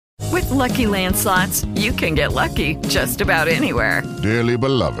Lucky Land Slots, you can get lucky just about anywhere. Dearly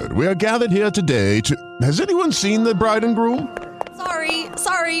beloved, we are gathered here today to... Has anyone seen the bride and groom?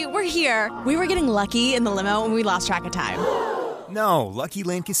 Sorry, we're here. We were getting lucky in the limo and we lost track of time. No, Lucky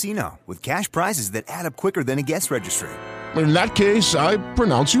Land Casino, with cash prizes that add up quicker than a guest registry. In that case, I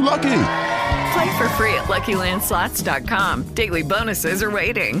pronounce you lucky. Play for free at LuckyLandSlots.com. Daily bonuses are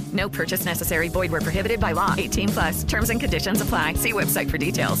waiting. No purchase necessary. Void where prohibited by law. 18+. Terms and conditions apply. See website for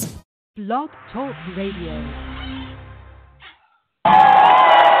details. Blog Talk Radio.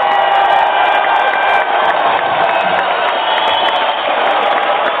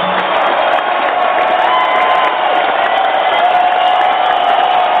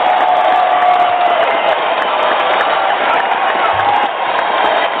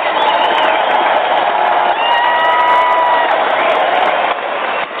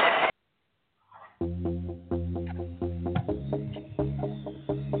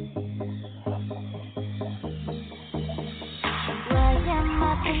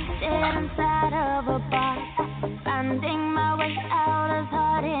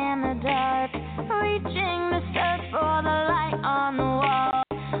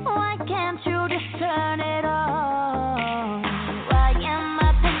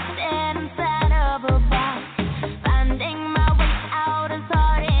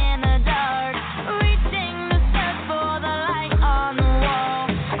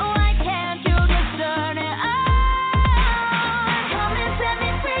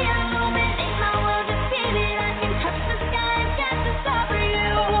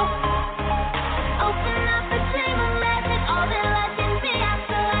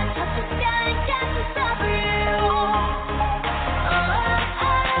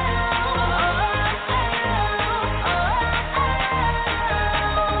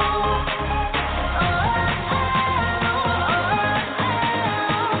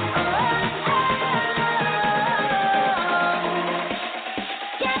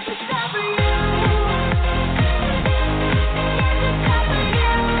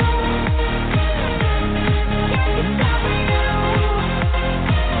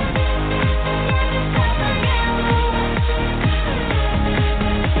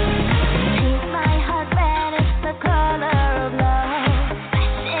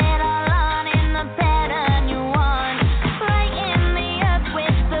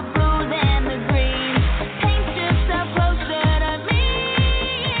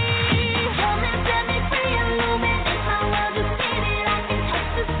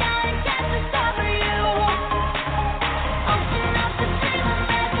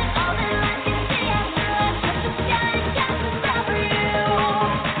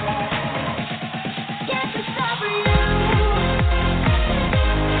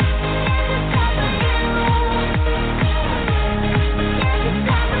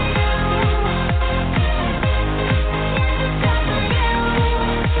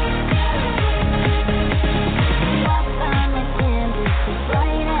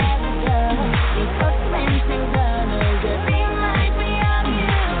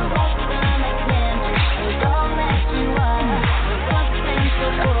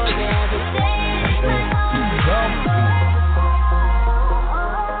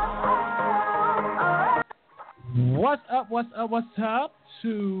 What's up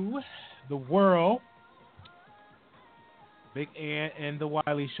to the world? Big Ann and the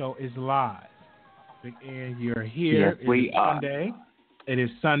Wiley Show is live. Big Ann, you're here. Yes, we are. Sunday. It is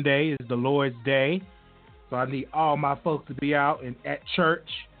Sunday. It's the Lord's Day. So I need all my folks to be out and at church.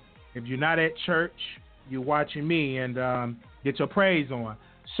 If you're not at church, you're watching me and get your praise on.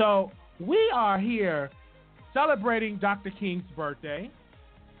 So we are here celebrating Dr. King's birthday.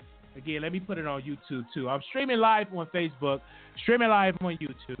 Again, let me put it on YouTube, too. I'm streaming live on Facebook, streaming live on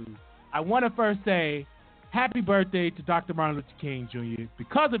YouTube. I want to first say happy birthday to Dr. Martin Luther King, Jr.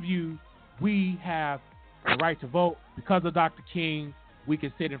 Because of you, we have the right to vote. Because of Dr. King, we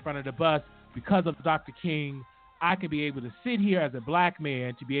can sit in front of the bus. Because of Dr. King, I can be able to sit here as a black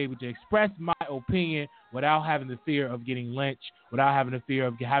man to be able to express my opinion without having the fear of getting lynched, without having the fear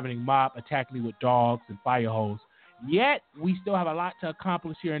of having a mob attack me with dogs and fire hose. Yet, we still have a lot to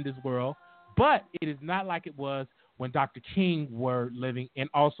accomplish here in this world, but it is not like it was when Dr. King were living, and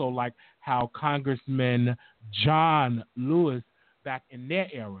also like how Congressman John Lewis back in their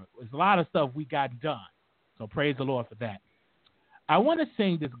era. There's a lot of stuff we got done, so praise the Lord for that. I want to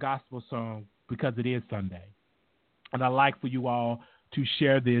sing this gospel song because it is Sunday, and I'd like for you all to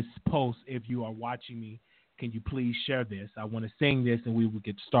share this post if you are watching me. Can you please share this? I want to sing this, and we will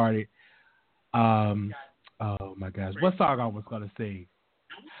get started. Oh, my gosh. What song I was going to sing?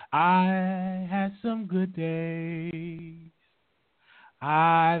 I had some good days.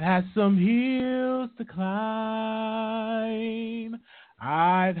 I've had some hills to climb.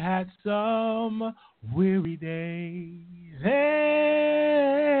 I've had some weary days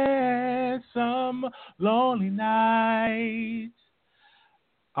and some lonely nights.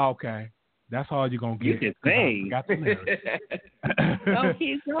 Okay, that's all you're gonna You get. can sing. I forgot the lyrics. Oh,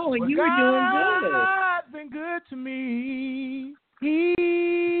 keep going. But You were doing good. God's been good to me.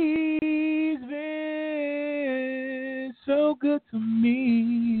 He's been so good to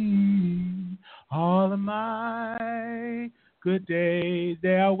me. All of my good days,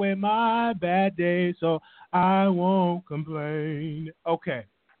 they outweigh my bad days, so I won't complain. Okay,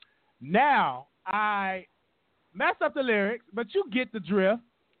 now I messed up the lyrics, but you get the drift.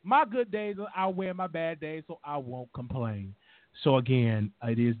 My good days will outweigh my bad days, so I won't complain. So again,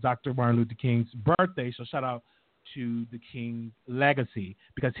 it is Dr. Martin Luther King's birthday, so shout out to the King's legacy,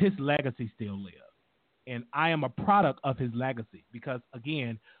 because his legacy still lives. And I am a product of his legacy because,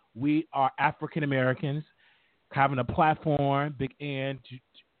 again, we are African Americans having a platform, big N,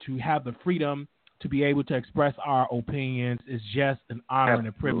 to have the freedom to be able to express our opinions is just an honor and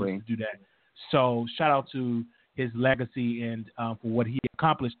a privilege to do that. So shout out to his legacy and for what he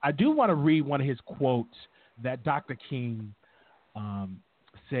accomplished. I do want to read one of his quotes that Dr. King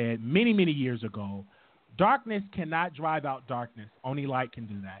said many, many years ago. Darkness cannot drive out darkness. Only light can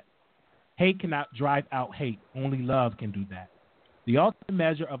do that. Hate cannot drive out hate. Only love can do that. The ultimate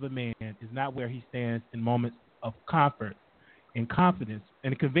measure of a man is not where he stands in moments of comfort and confidence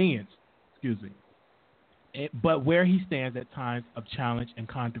and convenience, but where he stands at times of challenge and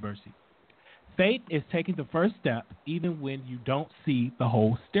controversy. Faith is taking the first step even when you don't see the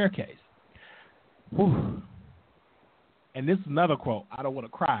whole staircase. Whew. And this is another quote. I don't want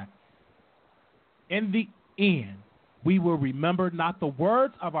to cry. In the end, we will remember not the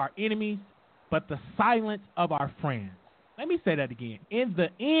words of our enemies, but the silence of our friends. Let me say that again. In the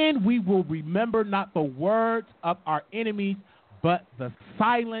end, we will remember not the words of our enemies, but the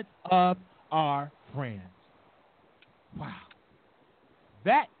silence of our friends. Wow.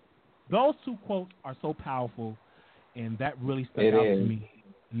 Those two quotes are so powerful, and that really stuck out to me.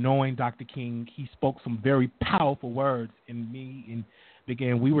 Knowing Dr. King, he spoke some very powerful words, and me and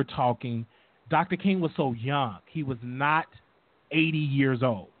again, we were talking. Dr. King was so young. He was not 80 years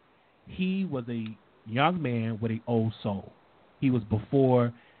old. He was a young man with an old soul. He was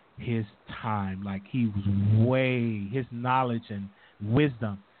before his time. Like, he was way, his knowledge and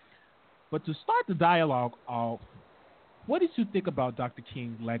wisdom. But to start the dialogue off, what did you think about Dr.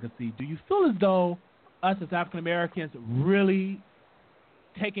 King's legacy? Do you feel as though us as African Americans really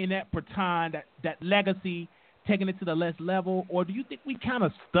taking that baton, that legacy, taking it to the next level, or do you think we kind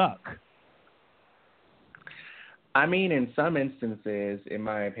of stuck? I mean, in some instances, in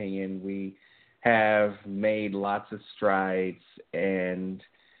my opinion, we have made lots of strides, and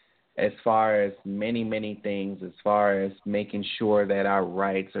as far as many, many things, as far as making sure that our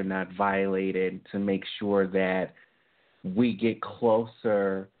rights are not violated, to make sure that we get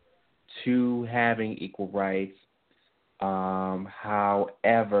closer to having equal rights.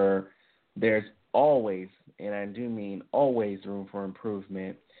 However, there's always, and I do mean always, room for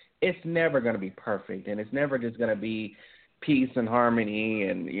improvement. It's never going to be perfect, and it's never just going to be peace and harmony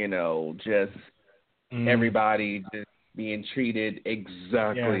and, just everybody just being treated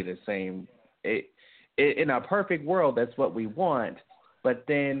exactly the same. In a perfect world, that's what we want. But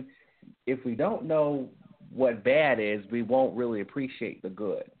then if we don't know what bad is, we won't really appreciate the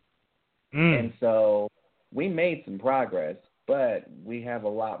good. And so we made some progress, but we have a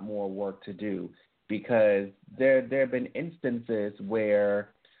lot more work to do, because there have been instances where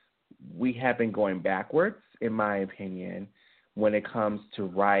we have been going backwards, in my opinion, when it comes to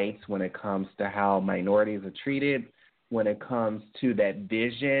rights, when it comes to how minorities are treated, when it comes to that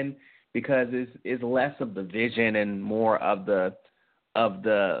vision, because it's less of the vision and more of the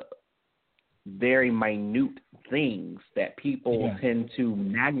very minute things that people tend to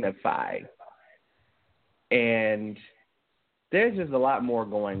magnify. And there's just a lot more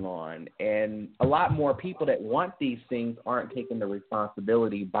going on, and a lot more people that want these things aren't taking the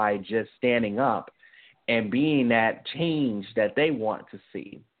responsibility by just standing up and being that change that they want to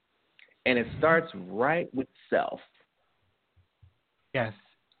see. And it starts right with self. Yes,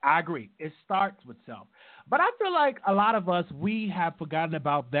 I agree. It starts with self. But I feel like a lot of us, we have forgotten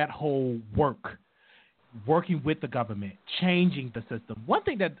about that whole working with the government, changing the system. One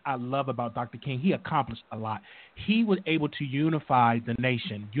thing that I love about Dr. King, he accomplished a lot. He was able to unify the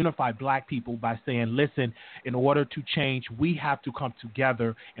nation, unify black people by saying, listen, in order to change, we have to come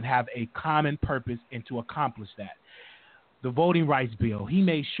together and have a common purpose and to accomplish that. The Voting Rights Bill, he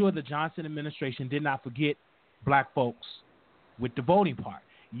made sure the Johnson administration did not forget black folks, with the voting part.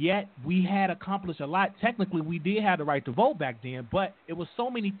 Yet we had accomplished a lot. Technically, we did have the right to vote back then, but it was so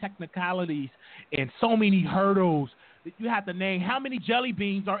many technicalities and so many hurdles that you have to name how many jelly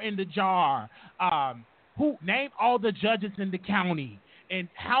beans are in the jar, name all the judges in the county, and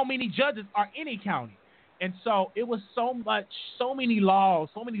how many judges are in a county. And so it was so many laws,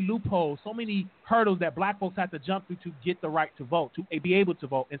 so many loopholes, so many hurdles that black folks had to jump through to get the right to vote, to be able to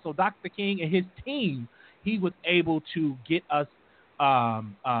vote. And so Dr. King and his team, he was able to get us,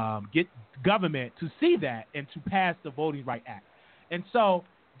 get government to see that and to pass the Voting Rights Act. And so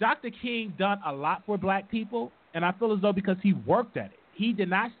Dr. King done a lot for black people, and I feel as though because he worked at it. He did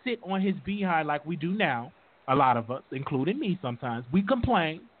not sit on his behind like we do now, a lot of us, including me sometimes. We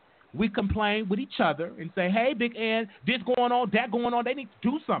complain. We complain with each other and say, hey, Big Ann, this going on, that going on. They need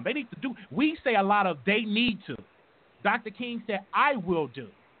to do something. They need to do. We say a lot of they need to. Dr. King said, I will do,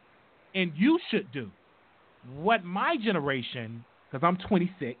 and you should do. What my generation, because I'm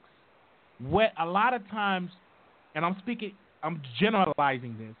 26, what a lot of times, and I'm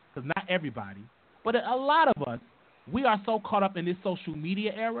generalizing this because not everybody, but a lot of us, we are so caught up in this social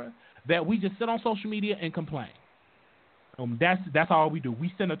media era that we just sit on social media and complain. That's all we do.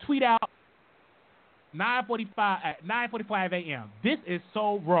 We send a tweet out 9:45 a.m. This is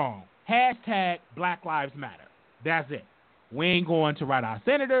so wrong. Hashtag Black Lives Matter. That's it. We ain't going to write our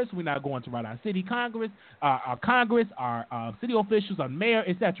senators. We're not going to write our city Congress, our Congress, our city officials, our mayor,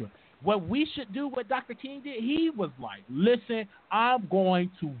 etc. What we should do, what Dr. King did, he was like, listen, I'm going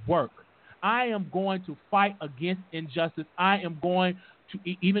to work. I am going to fight against injustice. I am going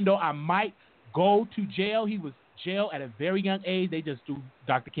to, even though I might go to jail, he was jail at a very young age. They just threw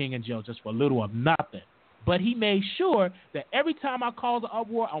Dr. King in jail just for a little of nothing. But he made sure that every time I cause an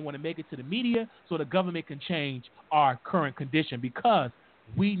uproar, I want to make it to the media so the government can change our current condition because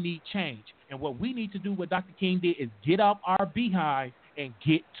we need change. And what we need to do, what Dr. King did, is get up our behind and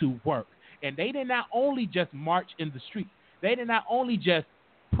get to work. And they did not only just march in the street. They did not only just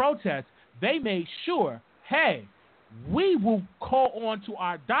protest. They made sure, hey, we will call on to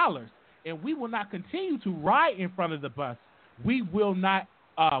our dollars, and we will not continue to ride in front of the bus. We will not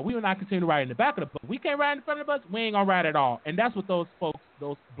continue to ride in the back of the bus. We can't ride in front of the bus. We ain't gonna ride at all. And that's what those folks,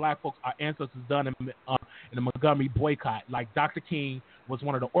 those black folks, our ancestors done in the Montgomery boycott. Like Dr. King was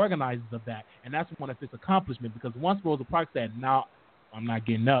one of the organizers of that, and that's one of his accomplishments. Because once Rosa Parks said, "No, I'm not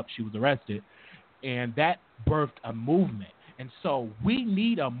getting up," she was arrested, and that birthed a movement. And so we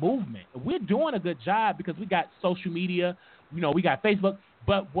need a movement. We're doing a good job because we got social media, we got Facebook,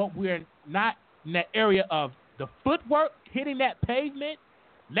 but what we're not in that area of the footwork, hitting that pavement,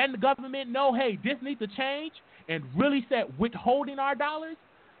 letting the government know, hey, this needs to change, and really withholding our dollars,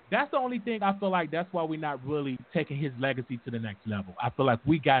 that's the only thing I feel like that's why we're not really taking his legacy to the next level. I feel like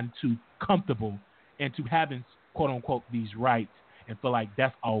we gotten too comfortable into having, quote unquote, these rights and feel like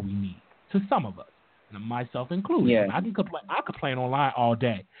that's all we need, to some of us. And myself included. Yeah. I complain online all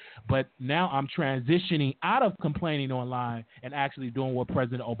day, but now I'm transitioning out of complaining online and actually doing what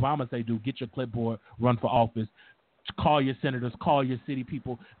President Obama say do: get your clipboard, run for office, call your senators, call your city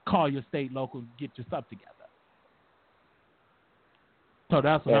people, call your state, local, get your stuff together. So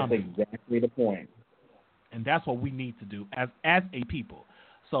that's what I'm doing. That's exactly the point. And that's what we need to do as a people.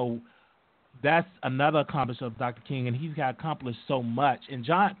 So that's another accomplishment of Dr. King, and he's got accomplished so much. And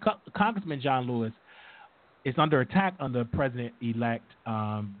Congressman John Lewis is under attack under President-elect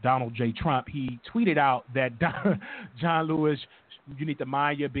Donald J. Trump. He tweeted out that John Lewis, you need to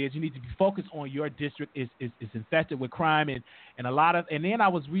mind your biz. You need to be focused on your district is infested with crime and then I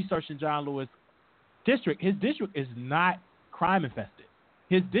was researching John Lewis' district. His district is not crime infested.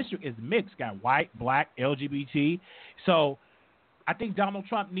 His district is mixed, got white, black, LGBT. So I think Donald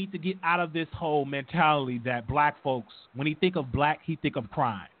Trump needs to get out of this whole mentality that black folks, when he think of black, he think of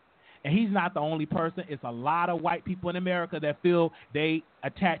crime. And he's not the only person. It's a lot of white people in America that feel they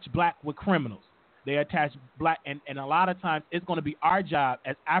attach black with criminals. They attach black, and a lot of times it's going to be our job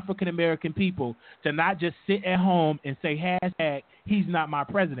as African-American people to not just sit at home and say, hashtag, he's not my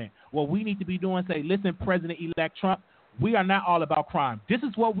president. What we need to be doing is say, listen, President-elect Trump, we are not all about crime. This is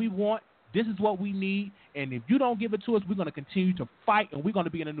what we want. This is what we need. And if you don't give it to us, we're going to continue to fight, and we're going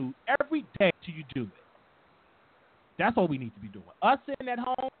to be in the news every day till you do it. That's what we need to be doing. Us sitting at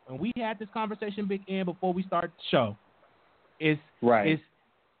home, and we had this conversation, Big N, before we start the show, it's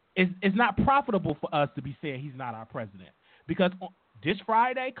not profitable for us to be saying he's not our president. Because this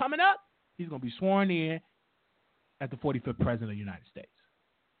Friday coming up, he's going to be sworn in as the 45th president of the United States.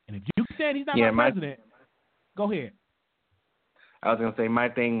 And if you say he's not my president, go ahead. I was going to say, my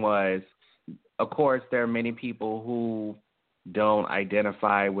thing was, of course, there are many people who don't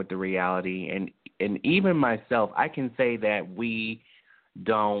identify with the reality, and and even myself, I can say that we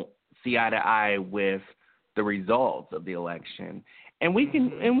don't see eye to eye with the results of the election. And we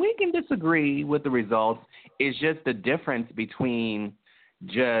can disagree with the results. It's just the difference between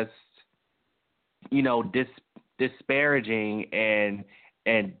just, disparaging and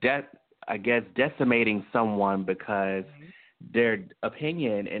decimating someone because their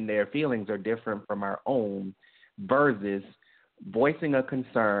opinion and their feelings are different from our own, versus voicing a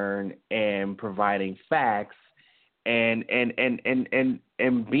concern and providing facts and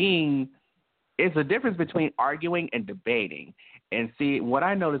being. It's a difference between arguing and debating. And see, what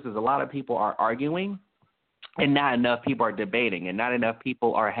I notice is a lot of people are arguing and not enough people are debating, and not enough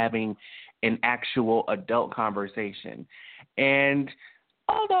people are having an actual adult conversation. And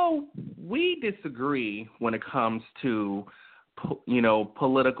although we disagree when it comes to,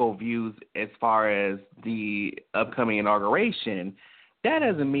 political views as far as the upcoming inauguration, that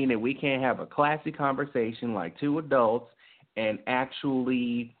doesn't mean that we can't have a classy conversation like two adults and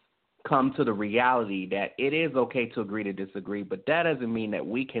actually come to the reality that it is okay to agree to disagree, but that doesn't mean that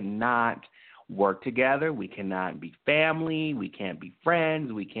we cannot work together. We cannot be family. We can't be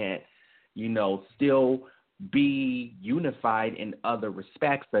friends. We can't, still be unified in other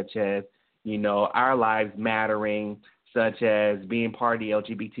respects, such as, our lives mattering, such as being part of the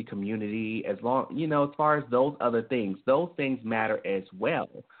LGBT community, as far as those other things. Those things matter as well.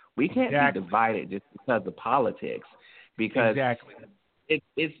 We can't be divided just because of politics, because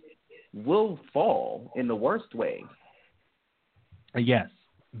it's will fall in the worst way. Yes,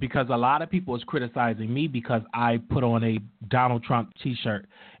 because a lot of people is criticizing me because I put on a Donald Trump T-shirt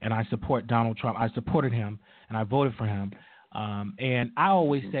and I support Donald Trump. I supported him and I voted for him. And I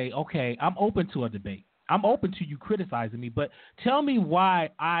always say, okay, I'm open to a debate. I'm open to you criticizing me, but tell me why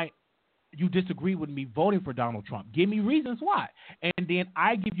you disagree with me voting for Donald Trump. Give me reasons why. And then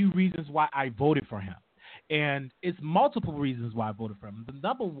I give you reasons why I voted for him. And it's multiple reasons why I voted for him. The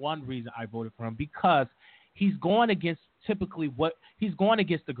number one reason I voted for him, because he's going against he's going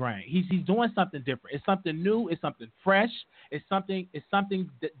against the grain. He's doing something different. It's something new. It's something fresh. It's something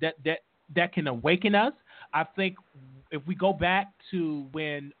that can awaken us. I think if we go back to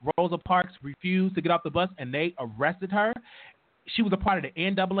when Rosa Parks refused to get off the bus and they arrested her, she was a part of the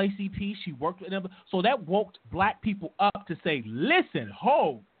NAACP. She worked with them. So that woke black people up to say, listen,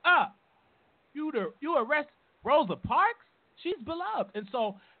 hold up. You arrest Rosa Parks? She's beloved. And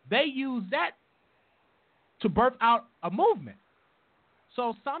so they use that to birth out a movement.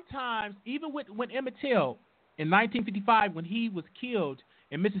 So sometimes, even when Emmett Till in 1955, when he was killed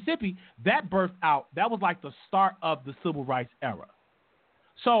in Mississippi, that was like the start of the civil rights era.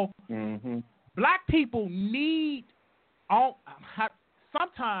 So black people need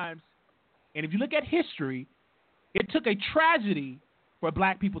sometimes, and if you look at history, it took a tragedy for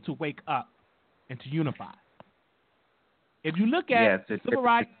black people to wake up and to unify. If you look at civil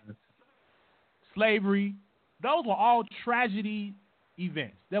rights, slavery, those were all tragedy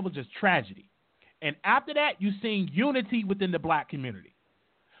events. That was just tragedy. And after that, you're seeing unity within the black community.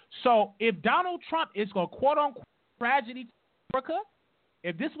 So if Donald Trump is going to quote-unquote tragedy to America,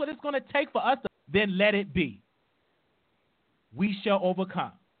 if this is what it's going to take for us, then let it be. We shall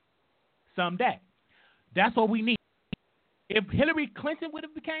overcome someday. That's what we need. If Hillary Clinton would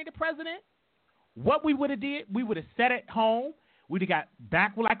have became the president, what we would have did, we would have sat at home. We'd have got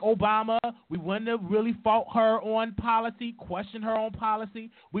back like Obama. We wouldn't have really fought her on policy, questioned her on policy.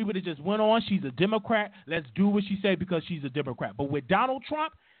 We would have just went on. She's a Democrat. Let's do what she said because she's a Democrat. But with Donald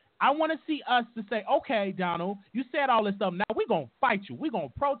Trump, I want to see us to say, okay, Donald, you said all this stuff. Now we're going to fight you. We're going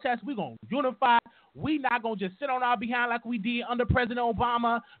to protest. We're going to unify. We're not going to just sit on our behind like we did under President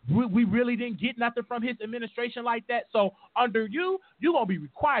Obama. We really didn't get nothing from his administration like that. So under you, you're going to be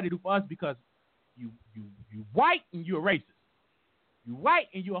required to do for us because you white and you're racist. You white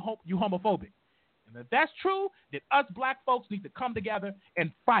and you homophobic. And if that's true, then us black folks need to come together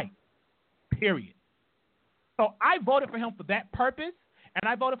and fight, period. So I voted for him for that purpose, and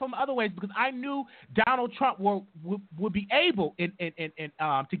I voted for him other ways because I knew Donald Trump would be able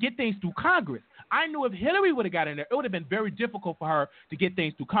to get things through Congress. I knew if Hillary would have got in there, it would have been very difficult for her to get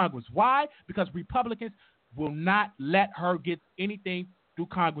things through Congress. Why? Because Republicans will not let her get anything through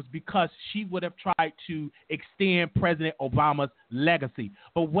Congress because she would have tried to extend President Obama's legacy.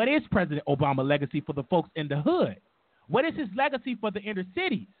 But what is President Obama's legacy for the folks in the hood? What is his legacy for the inner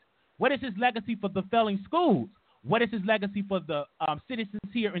cities? What is his legacy for the failing schools? What is his legacy for the citizens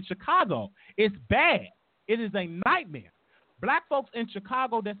here in Chicago? It's bad. It is a nightmare. Black folks in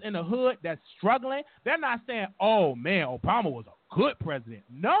Chicago that's in the hood, that's struggling, they're not saying, oh, man, Obama was a good president.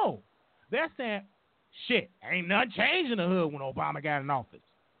 No. They're saying, shit, ain't nothing changed in the hood when Obama got in office.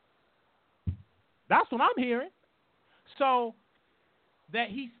 That's what I'm hearing. So that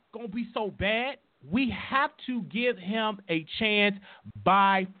he's going to be so bad, we have to give him a chance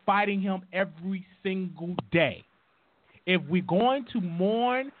by fighting him every single day. If we're going to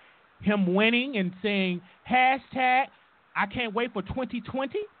mourn him winning and saying, hashtag, I can't wait for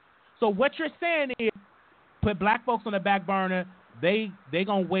 2020. So what you're saying is put black folks on the back burner. They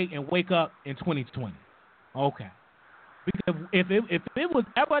going to wait and wake up in 2020. Okay. Because if it was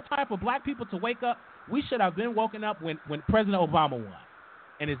ever a time for black people to wake up, we should have been woken up when President Obama won.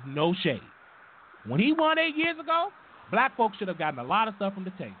 And it's no shade. When he won 8 years ago, black folks should have gotten a lot of stuff from the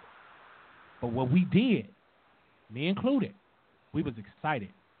table. But what we did, me included, we was excited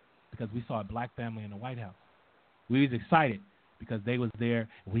because we saw a black family in the White House. We was excited because they was there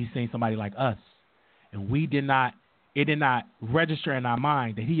and we seen somebody like us. And it did not register in our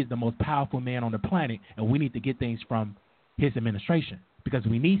mind that he is the most powerful man on the planet and we need to get things from his administration because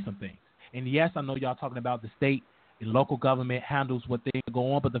we need some things. And yes, I know y'all talking about the state and local government handles what things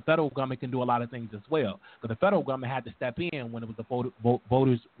go on, but the federal government can do a lot of things as well. Because the federal government had to step in when it was the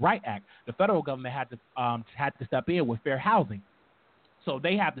Voters' Right Act. The federal government had to step in with fair housing. So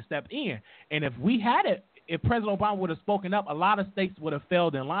they have to step in. And if President Obama would have spoken up, a lot of states would have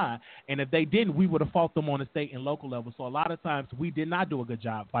failed in line. And if they didn't, we would have fought them on the state and local level. So a lot of times we did not do a good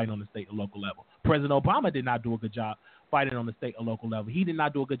job fighting on the state and local level. President Obama did not do a good job fighting on the state and local level. He did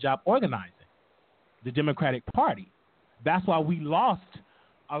not do a good job organizing the Democratic Party. That's why we lost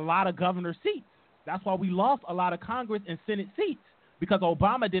a lot of governor seats. That's why we lost a lot of Congress and Senate seats because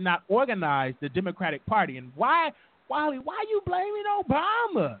Obama did not organize the Democratic Party. And why are you blaming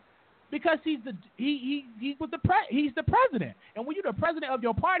Obama? Because he's the president. And when you're the president of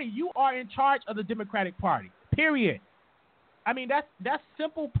your party, you are in charge of the Democratic Party. Period. I mean that's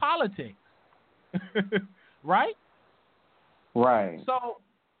simple politics. Right? Right. So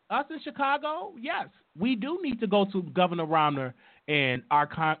us in Chicago, yes, we do need to go to Governor Romner and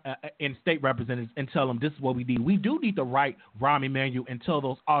our and state representatives and tell them this is what we need. We do need to write Rahm Emanuel and tell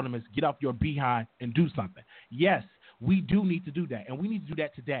those aldermen, get off your behind and do something. Yes, we do need to do that, and we need to do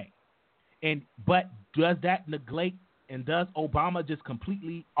that today. But does that neglect and does Obama just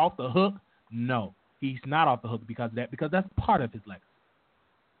completely off the hook? No, he's not off the hook because of that, because that's part of his legacy.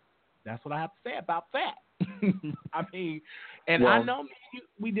 That's what I have to say about that. I mean, and I know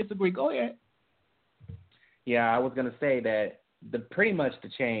we disagree. Go ahead. Yeah, I was going to say that pretty much the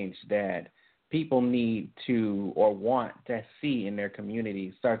change that people need to or want to see in their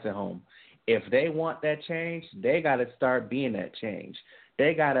community starts at home. If they want that change, they got to start being that change.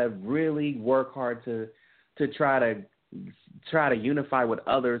 They got to really work hard to try to unify with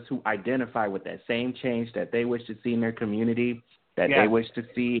others who identify with that same change that they wish to see in their community, that they wish to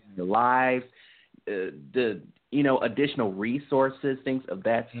see in their lives. Additional resources, things of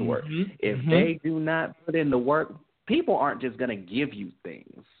that sort. If they do not put in the work, people aren't just going to give you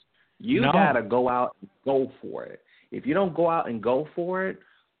things. You got to go out and go for it. If you don't go out and go for it,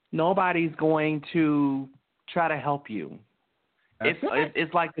 nobody's going to try to help you.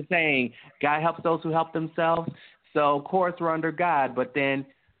 It's like the saying, God helps those who help themselves. So, of course, we're under God, but then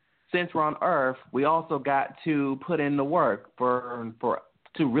since we're on earth, we also got to put in the work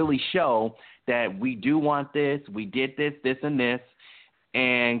to really show that we do want this, we did this, this, and this,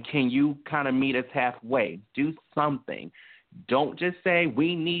 and can you kind of meet us halfway? Do something. Don't just say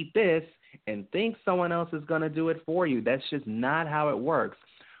we need this and think someone else is going to do it for you. That's just not how it works.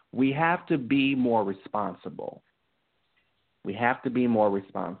 We have to be more responsible. We have to be more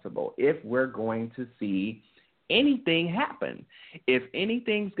responsible if we're going to see anything happen. If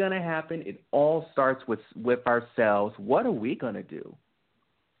anything's going to happen, it all starts with ourselves. What are we going to do?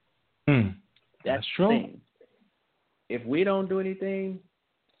 That's true. The thing. If we don't do anything,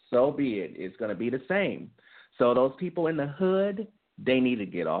 so be it. It's going to be the same. So those people in the hood, they need to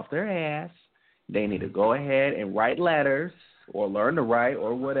get off their ass. They need to go ahead and write letters or learn to write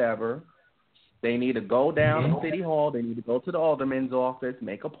or whatever. They need to go down to City Hall. They need to go to the alderman's office,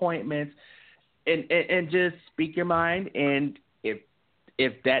 make appointments, and just speak your mind. And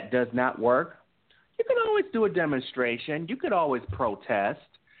if that does not work, you can always do a demonstration. You could always protest.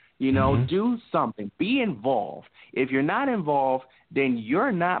 Do something. Be involved. If you're not involved, then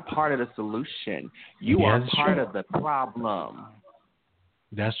you're not part of the solution. You are part of the problem.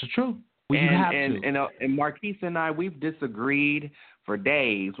 That's the truth. And Marquise and I, we've disagreed for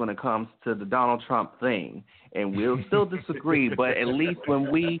days when it comes to the Donald Trump thing, and we'll still disagree. But at least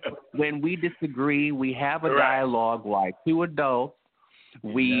when we disagree, we have a dialogue like two adults.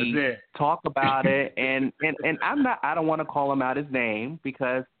 We talk about it, and I don't want to call him out his name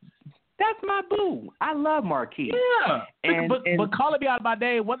because That's my boo. I love Marquis. Yeah. But calling me out of my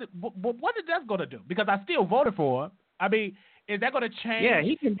name, what is that going to do? Because I still voted for him. I mean, is that going to change? Yeah,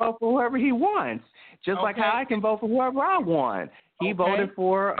 he can vote for whoever he wants, just like how I can vote for whoever I want. He voted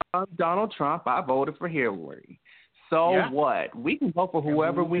for Donald Trump. I voted for Hillary. So what? We can vote for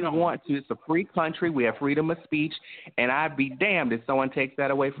whoever we want to. It's a free country. We have freedom of speech, and I'd be damned if someone takes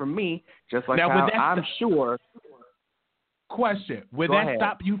that away from me, just like how I'm sure. Question: Would that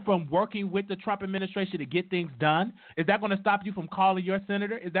stop you from working with the Trump administration to get things done? Is that going to stop you from calling your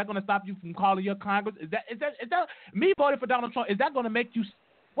senator? Is that going to stop you from calling your Congress? Is that me voting for Donald Trump? Is that going to make you?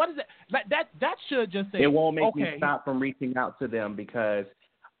 What is it? Like that should just say it won't make me stop from reaching out to them, because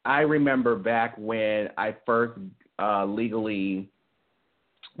I remember back when I first legally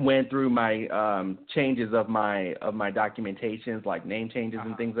went through my changes of my documentations, like name changes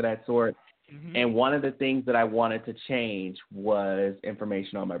and things of that sort. Mm-hmm. And one of the things that I wanted to change was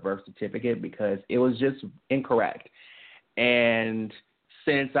information on my birth certificate, because it was just incorrect. And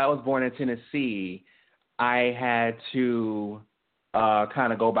since I was born in Tennessee, I had to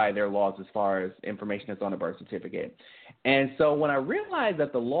kind of go by their laws as far as information that's on a birth certificate. And so when I realized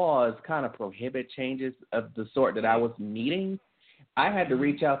that the laws kind of prohibit changes of the sort that I was needing, I had to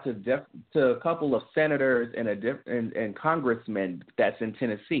reach out to a couple of senators and congressmen that's in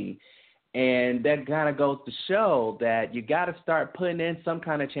Tennessee. And that kind of goes to show that you got to start putting in some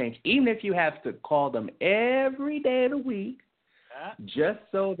kind of change, even if you have to call them every day of the week, just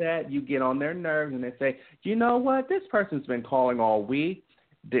so that you get on their nerves and they say, you know what, this person's been calling all week,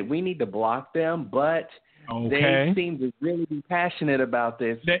 that we need to block them, but they seem to really be passionate about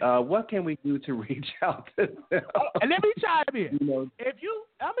this. What can we do to reach out to them? And let me chime in. I'm going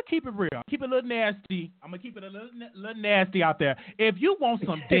to keep it real. Keep it a little nasty. I'm going to keep it a little nasty out there. If you want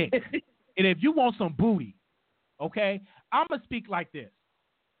some dick and if you want some booty, okay, I'm going to speak like this,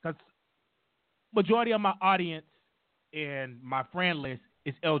 because majority of my audience and my friend list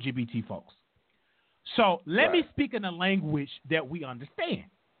is LGBT folks. So let me speak in a language that we understand.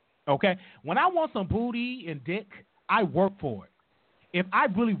 Okay? When I want some booty and dick, I work for it. If I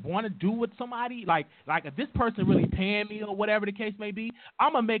really want to do with somebody, like if this person really paying me or whatever the case may be,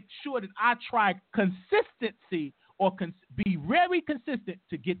 I'm going to make sure that I try consistency or be very consistent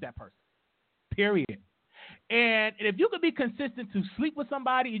to get that person. Period. And if you could be consistent to sleep with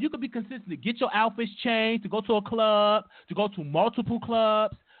somebody, and you could be consistent to get your outfits changed, to go to a club, to go to multiple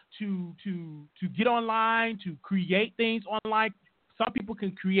clubs, to get online, to create things online. Some people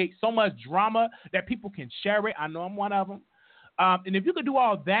can create so much drama that people can share it. I know I'm one of them. And if you could do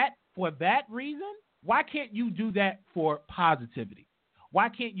all that for that reason, why can't you do that for positivity? Why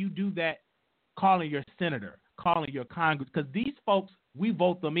can't you do that calling your senator, calling your Congress? Because these folks, we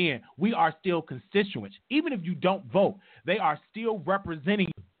vote them in. We are still constituents. Even if you don't vote, they are still representing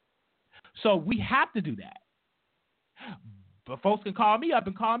you. So we have to do that. But folks can call me up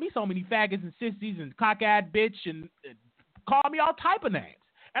and call me so many faggots and sissies and cock-eyed bitch and call me all type of names.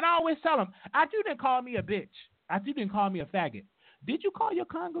 And I always tell them, after you didn't call me a bitch, after you didn't call me a faggot, did you call your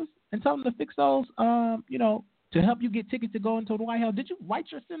Congress and tell them to fix those, to help you get tickets to go into the White House? Did you write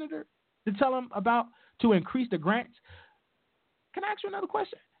your senator to tell them to increase the grants? Can I ask you another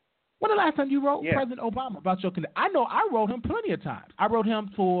question? When the last time you wrote President Obama about your I know I wrote him plenty of times. I wrote him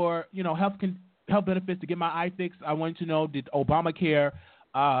for, health benefits to get my eye fixed. I wanted to know, did Obamacare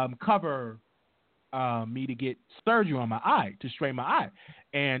cover me to get surgery on my eye, to straighten my eye?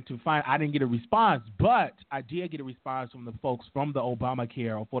 And to find, I didn't get a response, but I did get a response from the folks from the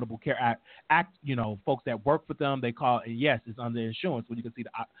Obamacare, Affordable Care Act, folks that work for them. They call it, yes, it's under insurance. Where you can see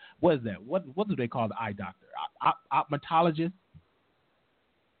what is that? What do they call the eye doctor? Optometrist?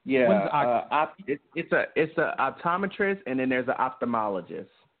 Yeah, it's a optometrist, and then there's an ophthalmologist.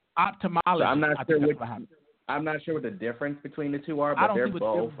 Ophthalmologist. So I'm not sure what the difference between the two are, but they're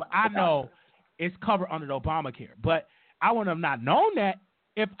both. I know it's covered under the Obamacare, but I would have not known that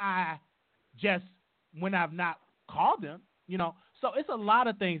if I just when I've not called them. So it's a lot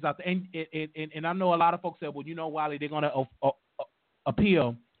of things out there, and I know a lot of folks said, well, Wiley, they're going to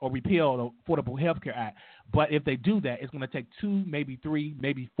appeal or repeal the Affordable Health Care Act. But if they do that, it's going to take 2, maybe 3,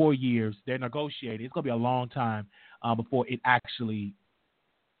 maybe 4 years. They're negotiating. It's going to be a long time before it actually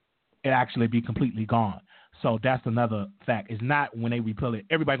be completely gone. So that's another fact. It's not when they repeal it,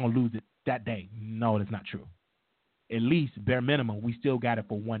 everybody's going to lose it that day. No, that's not true. At least, bare minimum, we still got it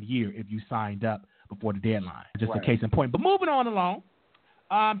for 1 year if you signed up before the deadline. Just a case in point. But moving on along,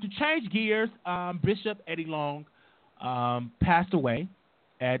 to change gears, Bishop Eddie Long passed away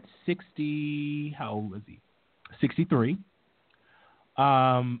at 60, how old was he? 63.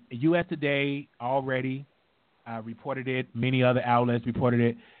 USA Today already reported it. Many other outlets reported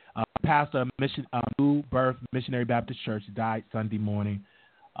it. pastor of New Birth Missionary Baptist Church, died Sunday morning.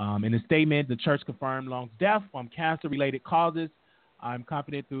 In a statement, the church confirmed Long's death from cancer-related causes. I'm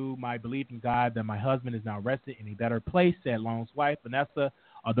confident through my belief in God that my husband is now rested in a better place, said Long's wife, Vanessa.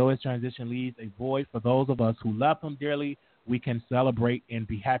 Although his transition leaves a void for those of us who love him dearly, we can celebrate and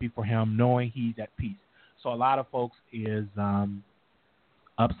be happy for him knowing he's at peace. So a lot of folks is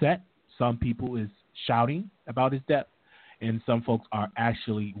upset. Some people is shouting about his death, and some folks are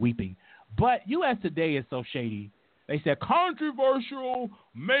actually weeping. But U.S. Today is so shady. They said, controversial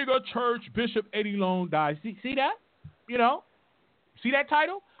mega church Bishop Eddie Long dies. See that? You know? See that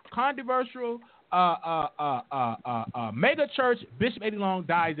title? Controversial mega church Bishop Eddie Long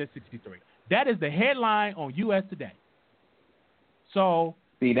dies at 63. That is the headline on U.S. Today. So,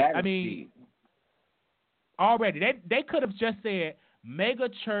 see that? I mean, already they could have just said mega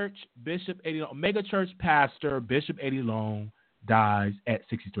church pastor Bishop Eddie Long dies at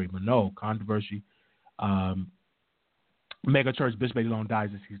 63. But no, controversy. Mega church Bishop Eddie Long dies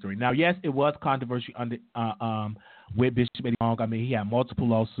at 63. Now, yes, it was controversy with Bishop Eddie Long. I mean, he had multiple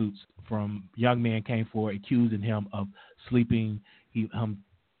lawsuits from young men came forward accusing him of sleeping, him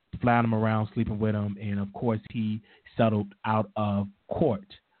flying him around, sleeping with him, and of course he settled out of court.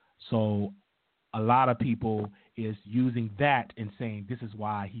 So a lot of people is using that and saying this is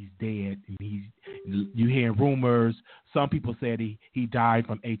why he's dead. And you hear rumors. Some people said he died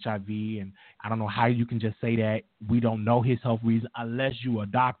from HIV, and I don't know how you can just say that. We don't know his health reason unless you're a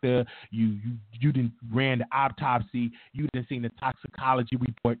doctor. You didn't ran the autopsy. You didn't see the toxicology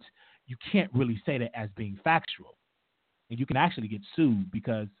reports. You can't really say that as being factual, and you can actually get sued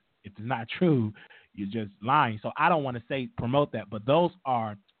because if it's not true, you're just lying. So I don't want to promote that, but those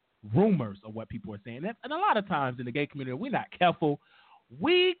are rumors of what people are saying. And a lot of times in the gay community, we're not careful.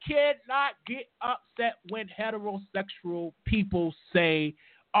 We cannot get upset when heterosexual people say,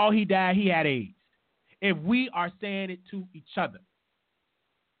 oh, he died, he had AIDS. If we are saying it to each other.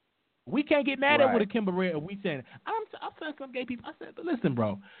 We can't get mad at with a Kimberly if we saying it. I'm saying some gay people. I said, but listen,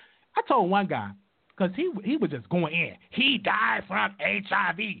 bro. I told one guy, because he was just going in. He died from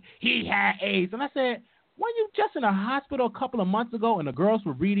HIV. He had AIDS. And I said, weren't you just in a hospital a couple of months ago and the girls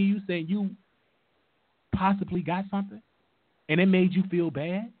were reading you saying you possibly got something and it made you feel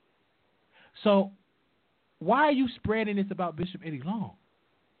bad? So why are you spreading this about Bishop Eddie Long?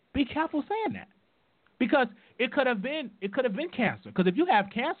 Be careful saying that. Because it could have been cancer. Because if you have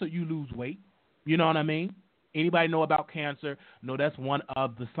cancer, you lose weight. You know what I mean? Anybody know about cancer? No, that's one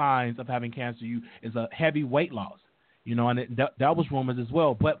of the signs of having cancer. Is a heavy weight loss. You know, and that was rumors as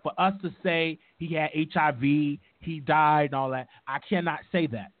well. But for us to say he had HIV, he died, and all that, I cannot say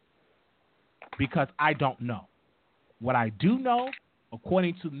that because I don't know. What I do know,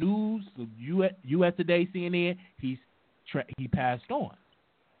 according to news, U.S. Today, CNN, he passed on,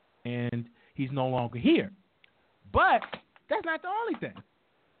 and he's no longer here. But that's not the only thing.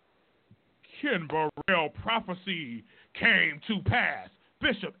 Ken Burrell prophecy came to pass.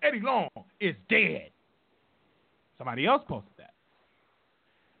 Bishop Eddie Long is dead. Somebody else posted that.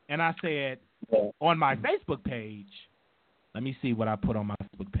 And I said on my Facebook page, let me see what I put on my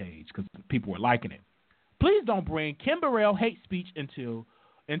Facebook page because people were liking it. Please don't bring Kim Burrell hate speech into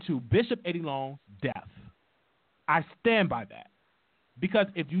Bishop Eddie Long's death. I stand by that. Because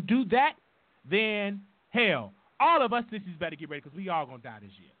if you do that, then, hell, all of us sissies better get ready because we all going to die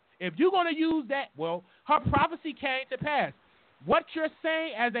this year. If you're going to use that, well, her prophecy came to pass. What you're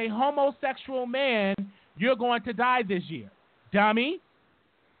saying as a homosexual man, you're going to die this year, dummy.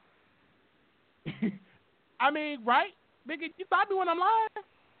 I mean, right? Nigga, you thought me when I'm lying?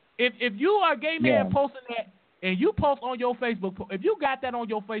 If you are a gay man posting that and you post on your Facebook, if you got that on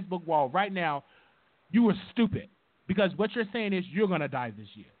your Facebook wall right now, you are stupid because what you're saying is you're going to die this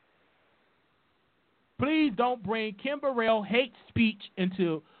year. Please don't bring Kim Burrell hate speech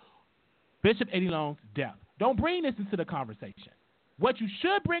into Bishop Eddie Long's death. Don't bring this into the conversation. What you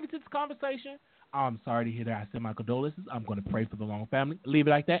should bring into this conversation, I'm sorry to hear that. I send my condolences. I'm going to pray for the Long family. Leave it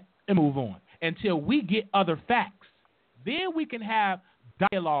like that and move on until we get other facts. Then we can have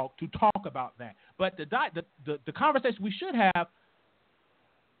dialogue to talk about that. But the conversation we should have,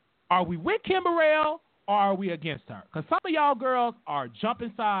 are we with Kim Burrell or are we against her? Because some of y'all girls are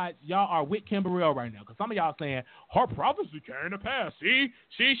jumping sides. Y'all are with Kim Burrell right now. Because some of y'all saying, her prophecy came to pass. See,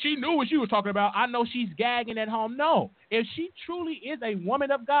 she knew what she was talking about. I know she's gagging at home. No. If she truly is a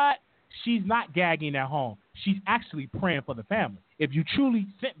woman of God, she's not gagging at home. She's actually praying for the family. If you truly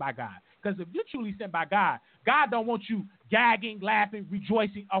sent by God. Because if you're truly sent by God, God don't want you gagging, laughing,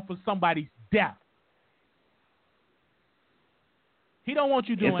 rejoicing off of somebody's death. He don't want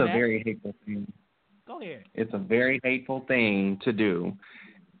you doing that. It's a very hateful thing. Go ahead. It's a very hateful thing to do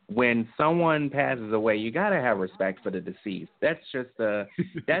when someone passes away, you gotta have respect for the deceased. That's just the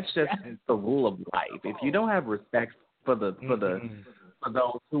rule of life. If you don't have respect for those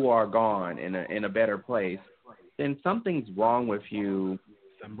who are gone in a better place, then something's wrong with you.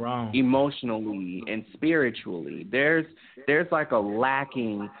 Emotionally and spiritually. There's like a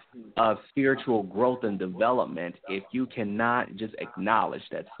lacking of spiritual growth and development if you cannot just acknowledge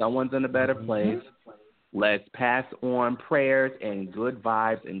that someone's in a better place. Let's pass on prayers and good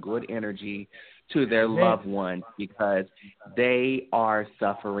vibes and good energy to their loved ones because they are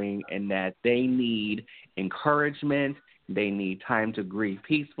suffering and that they need encouragement. They need time to grieve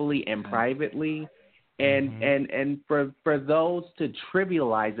peacefully and privately. And for those to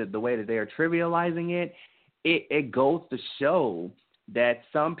trivialize it the way that they are trivializing it, it goes to show that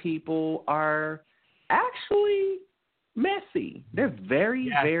some people are actually messy. They're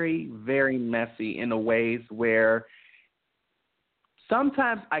very, very, very messy in the ways where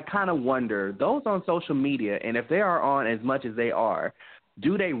sometimes I kind of wonder, those on social media, and if they are on as much as they are,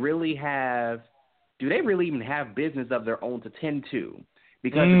 do they really even have business of their own to tend to?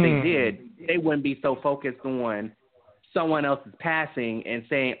 Because if they did, they wouldn't be so focused on someone else's passing and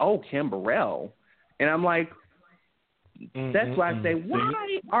saying, oh, Kim Burrell. And I'm like, that's why I say, why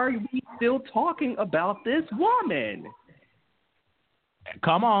are we still talking about this woman?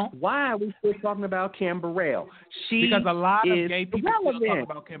 Come on. Why are we still talking about Kim Burrell? Because a lot of gay people still talk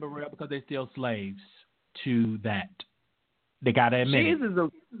about Kim Burrell because they're still slaves to that. They got to admit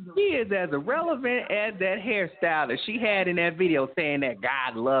she is as irrelevant as that hairstyle that she had in that video saying that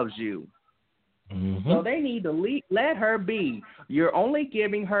God loves you. So they need to let her be. You're only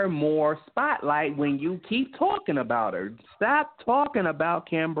giving her more spotlight when you keep talking about her. Stop talking about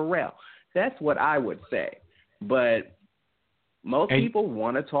Kim Burrell. That's what I would say. But most people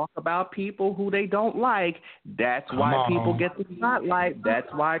want to talk about people who they don't like. That's why people get the spotlight. That's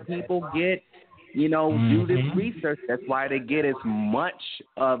why people get do this research. That's why they get as much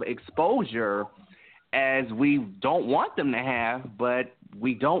of exposure as we don't want them to have, but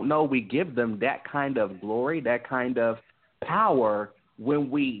we don't know we give them that kind of glory, that kind of power when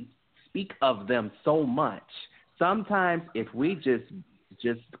we speak of them so much. Sometimes if we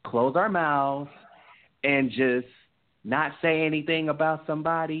just close our mouths and just not say anything about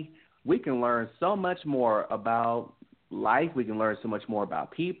somebody, we can learn so much more about life. We can learn so much more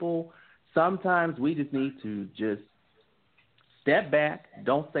about people. Sometimes we just need to just step back,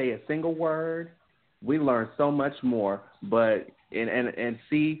 don't say a single word. We learn so much more. But and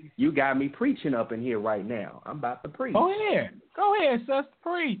see, you got me preaching up in here right now. I'm about to preach. Go ahead, sis,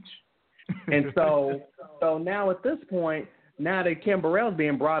 preach. And so now at this point, now that Kim Burrell's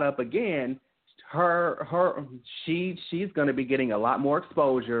being brought up again, she's going to be getting a lot more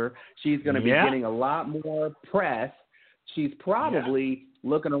exposure. She's going to be getting a lot more press. She's probably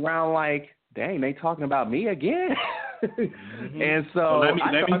looking around like, dang, they talking about me again. And so let me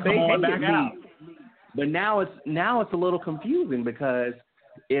come on back out. But now it's a little confusing because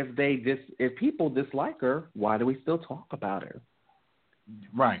if people dislike her, why do we still talk about her?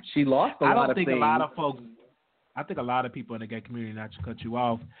 Right. She lost a lot of things. I think a lot of people in the gay community, not to cut you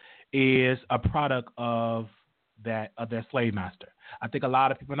off, is a product of their slave master. I think a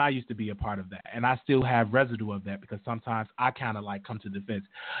lot of people, and I used to be a part of that, and I still have residue of that because sometimes I kind of like come to defense.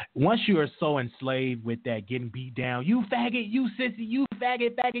 Once you are so enslaved with that, getting beat down, you faggot, you sissy, you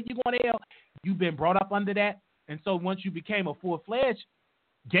faggot, you going to hell, you've been brought up under that. And so once you became a full-fledged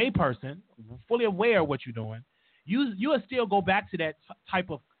gay person, fully aware of what you're doing, you will still go back to that type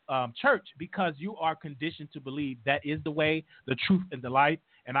of church because you are conditioned to believe that is the way, the truth, and the life,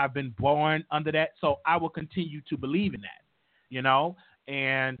 and I've been born under that, so I will continue to believe in that.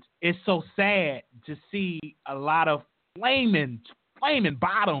 And it's so sad to see a lot of flaming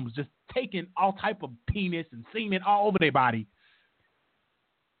bottoms just taking all type of penis and semen all over their body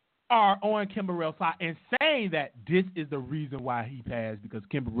are on Kim Burrell's side and saying that this is the reason why he passed because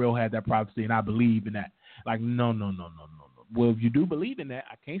Kim Burrell had that prophecy and I believe in that. Like, no. Well, if you do believe in that,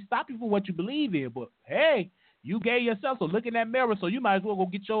 I can't stop you for what you believe in, but hey, you gay yourself, so look in that mirror, so you might as well go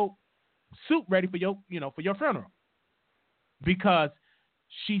get your suit ready for your funeral. Because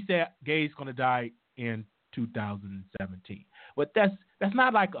she said gay's going to die in 2017. But that's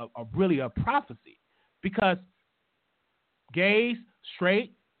not like really a prophecy because gays,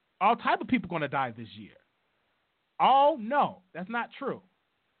 straight, all type of people going to die this year. Oh, no, that's not true.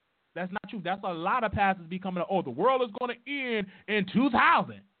 That's not true. That's a lot of pastors be coming up, the world is going to end in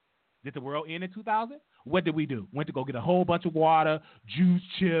 2000. Did the world end in 2000? What did we do? Went to go get a whole bunch of water, juice,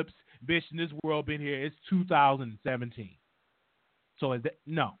 chips. Bitch, in this world been here. It's 2017. So is that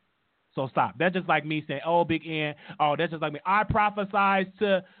no? So stop. That's just like me saying, oh, Big N, oh, that's just like me. I prophesied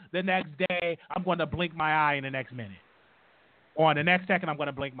to the next day, I'm going to blink my eye in the next minute. Or in the next second, I'm going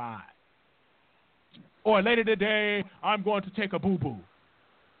to blink my eye. Or later today, I'm going to take a boo-boo.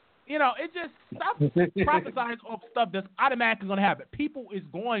 You know, it just stop prophesying of stuff that's automatically going to happen. People is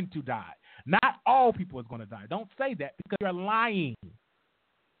going to die. Not all people is going to die. Don't say that because you're lying.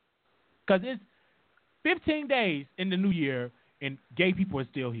 Because it's 15 days in the new year and gay people are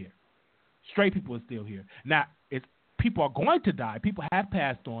still here. Straight people are still here. Now, it's people are going to die. People have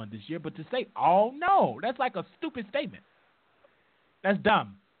passed on this year, but to say, oh, no, that's like a stupid statement. That's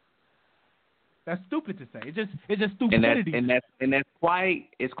dumb. That's stupid to say. It's just stupidity. And that's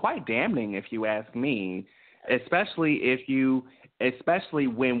quite damning if you ask me, especially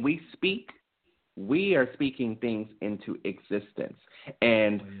when we speak, we are speaking things into existence.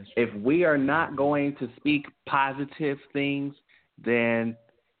 And if we are not going to speak positive things, then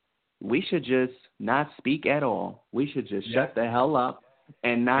we should just not speak at all. We should just shut the hell up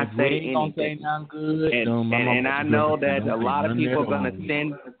and not say anything. And I know that a lot of people are going to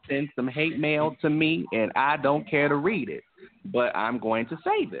send some hate mail to me, and I don't care to read it. But I'm going to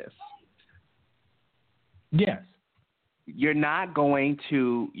say this. Yes. You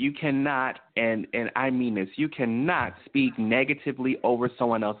cannot, and I mean this, you cannot speak negatively over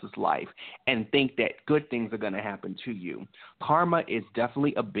someone else's life and think that good things are going to happen to you. Karma is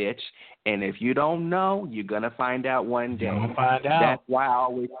definitely a bitch, and if you don't know, you're going to find out one day. That's why I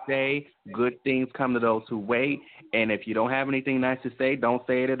always say good things come to those who wait, and if you don't have anything nice to say, don't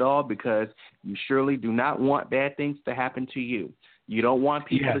say it at all, because you surely do not want bad things to happen to you. You don't want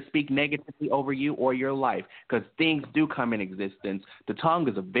people to speak negatively over you or your life, because things do come in existence. The tongue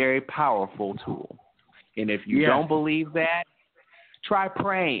is a very powerful tool. And if you don't believe that, try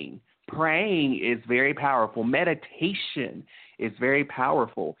praying. Praying is very powerful. Meditation is very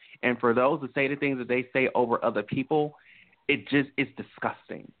powerful. And for those that say the things that they say over other people, it's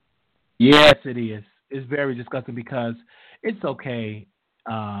disgusting. Yes, it is. It's very disgusting because it's okay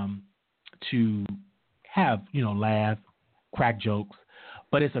to have, laugh, crack jokes,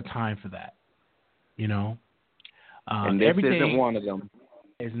 but it's a time for that, and this isn't one of them.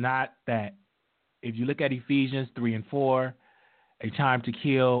 It's not that. If you look at Ephesians 3 and 4, a time to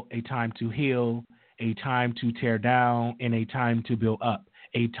kill, a time to heal, a time to tear down, and a time to build up,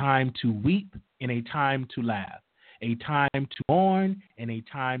 a time to weep, and a time to laugh, a time to mourn, and a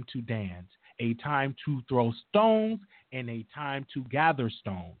time to dance, a time to throw stones, and a time to gather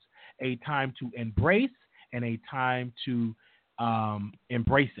stones, a time to embrace, and a time to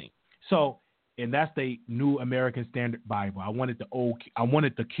embracing. So, and that's the New American Standard Bible. I wanted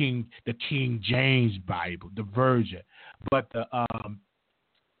the King James Bible, the version. But the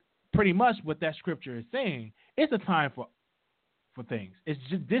pretty much what that scripture is saying, it's a time for things.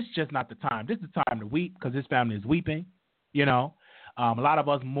 This just not the time. This is the time to weep because his family is weeping. A lot of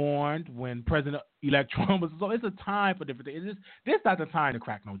us mourned when President-elect Trump was. So it's a time for different things. This not the time to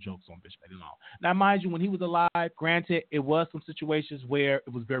crack no jokes on Bishop Eddie Long. Now, mind you, when he was alive, granted, it was some situations where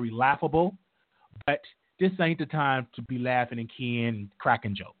it was very laughable, but this ain't the time to be laughing and keying and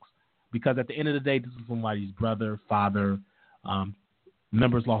cracking jokes, because at the end of the day, this is somebody's brother, father,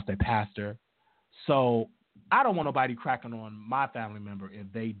 members lost their pastor. So I don't want nobody cracking on my family member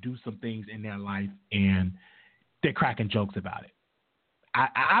if they do some things in their life and they're cracking jokes about it.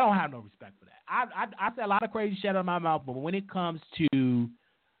 I don't have no respect for that. I say a lot of crazy shit out of my mouth, but when it comes to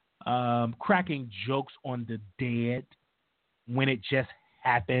cracking jokes on the dead when it just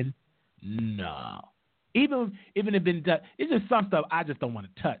happened, no. Even if it's been done, it's just some stuff I just don't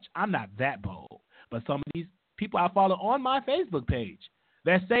want to touch. I'm not that bold. But some of these people I follow on my Facebook page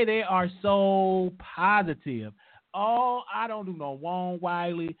that say they are so positive. Oh, I don't do no Warren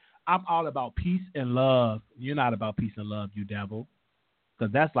Wiley. I'm all about peace and love. You're not about peace and love, you devil.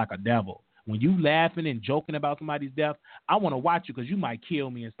 Because that's like a devil. When you laughing and joking about somebody's death, I want to watch you because you might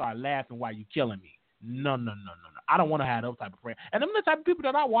kill me and start laughing while you killing me. No. I don't want to have those type of friends. And them the type of people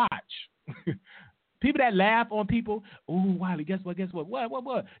that I watch. People that laugh on people. Ooh, Wiley, guess what?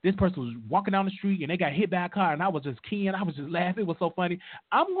 What? This person was walking down the street and they got hit by a car and I was just keying. I was just laughing. It was so funny.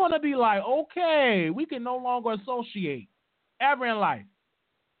 I'm going to be like, okay, we can no longer associate ever in life.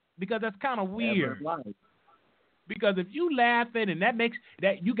 Because that's kind of weird. Because if you laughing and that makes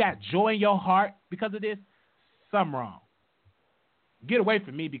that you got joy in your heart because of this, something wrong. Get away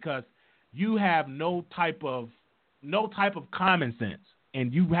from me because you have no type of common sense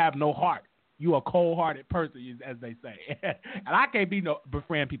and you have no heart. You a cold-hearted person, as they say, and I can't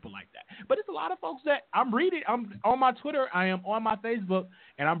befriend people like that. But it's a lot of folks that I'm reading. I'm on my Twitter. I am on my Facebook,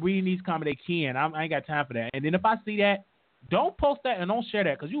 and I'm reading these comments. They can. I ain't got time for that. And then if I see that, Don't post that and don't share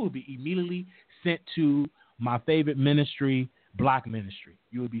that because you will be immediately sent to my favorite ministry, Block Ministry.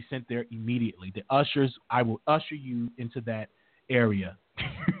 You will be sent there immediately. The ushers, I will usher you into that area.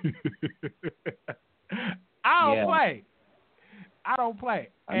 I don't play.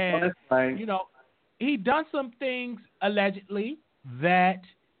 And, you know, he done some things allegedly that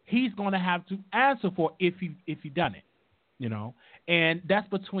he's going to have to answer for if he done it, you know, and that's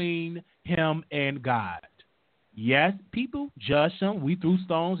between him and God. Yes, people judged him. We threw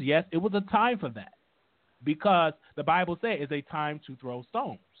stones. Yes, it was a time for that because the Bible says it's a time to throw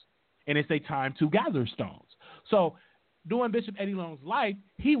stones and it's a time to gather stones. So during Bishop Eddie Long's life,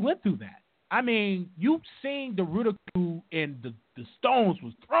 he went through that. I mean, you've seen the ridicule and the stones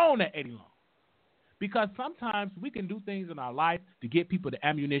was thrown at Eddie Long because sometimes we can do things in our life to get people the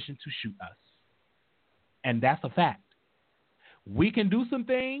ammunition to shoot us. And that's a fact. We can do some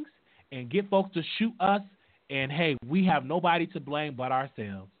things and get folks to shoot us. And, hey, we have nobody to blame but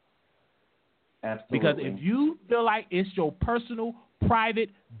ourselves. Absolutely. Because if you feel like it's your personal, private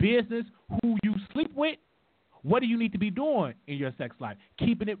business who you sleep with, what do you need to be doing in your sex life?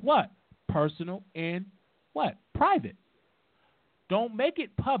 Keeping it what? Personal and what? Private. Don't make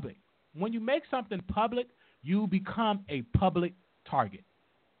it public. When you make something public, you become a public target.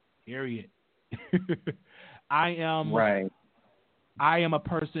 Period. I am a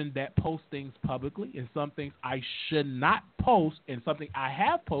person that posts things publicly, and some things I should not post, and something I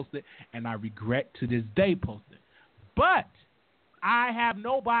have posted, and I regret to this day posting. But I have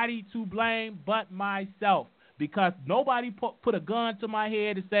nobody to blame but myself because nobody put a gun to my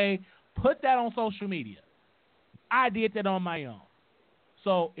head to say, put that on social media. I did that on my own.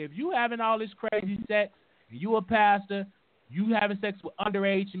 So if you having all this crazy sex, and you a pastor, you having sex with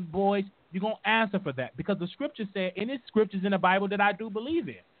underage and boys, you're going to answer for that because the scripture said, and it's scriptures in the Bible that I do believe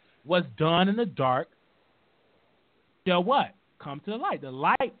in, what's done in the dark shall what? Come to the light. The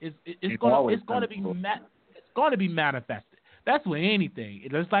light is going to be manifested. That's with anything.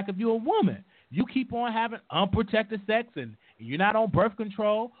 It's like if you're a woman, you keep on having unprotected sex and you're not on birth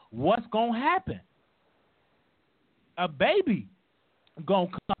control, what's going to happen? A baby going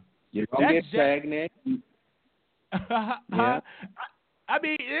to come. You're going to get pregnant. Yeah. I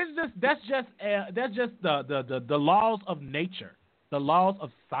mean, that's just the laws of nature, the laws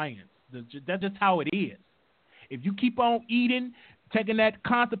of science. That's just how it is. If you keep on eating, taking that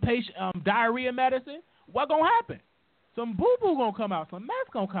constipation, diarrhea medicine, what's gonna happen? Some boo boo gonna come out, some mess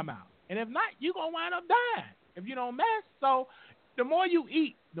gonna come out, and if not, you gonna wind up dying if you don't mess. So, the more you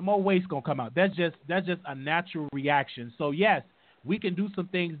eat, the more waste gonna come out. That's just a natural reaction. So yes, we can do some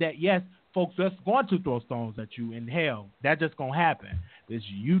things that folks just going to throw stones at you in hell. That's just going to happen. Because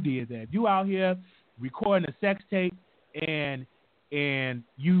you did that. If you out here recording a sex tape and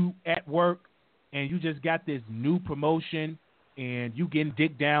you at work and you just got this new promotion and you getting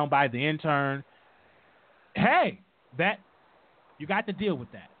dicked down by the intern, hey, that you got to deal with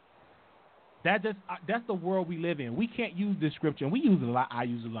that. That's the world we live in. We can't use this scripture, and we use it a lot. I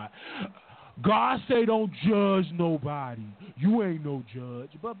use it a lot. God say don't judge nobody. You ain't no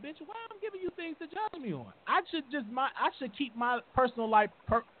judge. But bitch, why I'm giving you things to judge me on? I should keep my personal life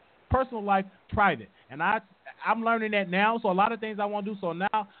private. And I'm learning that now. So a lot of things I won't do. So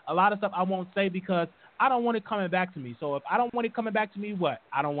now a lot of stuff I won't say because I don't want it coming back to me. So if I don't want it coming back to me, what?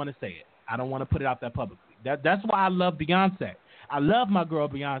 I don't want to say it. I don't want to put it out there publicly. That's why I love Beyonce. I love my girl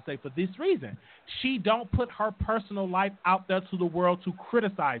Beyonce for this reason. She don't put her personal life out there to the world to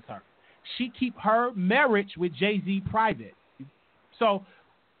criticize her. She keep her marriage with Jay-Z private. So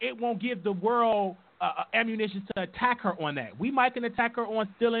it won't give the world ammunition to attack her on that. We might can attack her on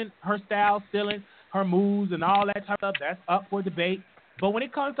stealing her style, stealing her moves and all that type of stuff. That's up for debate. But when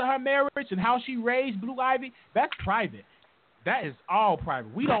it comes to her marriage and how she raised Blue Ivy, that's private. That is all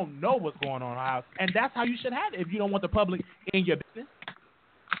private. We don't know what's going on in her house. And that's how you should have it if you don't want the public in your business.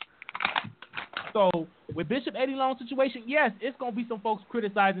 So with Bishop Eddie Long's situation, yes, it's going to be some folks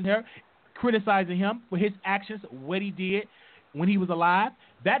criticizing him for his actions, what he did when he was alive.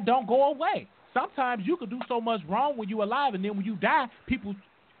 That don't go away. Sometimes you could do so much wrong when you're alive, and then when you die,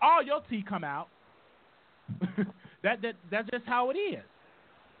 all your teeth come out. That's just how it is.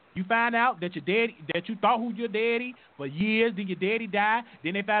 You find out that your daddy, that you thought who your daddy for years, then your daddy died.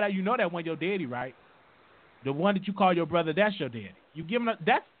 Then they find out you know that wasn't your daddy, right? The one that you call your brother, that's your daddy. You give him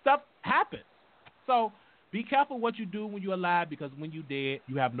that stuff happens. So be careful what you do when you're alive, because when you're dead,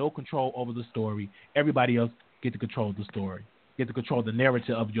 you have no control over the story. Everybody else get to control the story, get to control the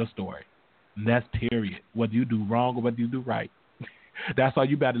narrative of your story. And that's period. Whether you do wrong or whether you do right. That's why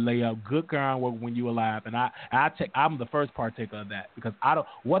you better lay up good groundwork when you're alive. And I'm the first partaker of that, because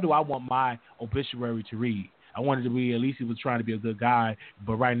what do I want my obituary to read? I wanted to be, at least he was trying to be a good guy.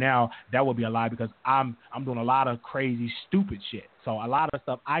 But right now, that would be a lie because I'm doing a lot of crazy, stupid shit. So a lot of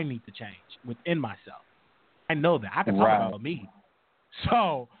stuff I need to change within myself. I know that. I can talk about me.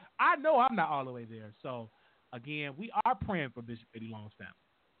 So I know I'm not all the way there. So, again, we are praying for Bishop Eddie Long's family.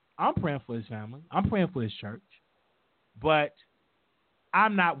 I'm praying for his family. I'm praying for his church. But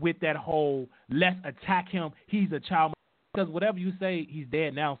I'm not with that whole let's attack him. He's a child. Because whatever you say, he's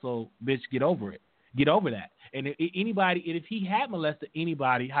dead now, so, bitch, get over it. Get over that. And if he had molested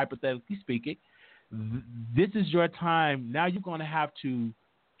anybody, hypothetically speaking, this is your time. Now you're going to have to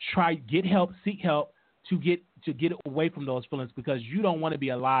get help, seek help to get away from those feelings because you don't want to be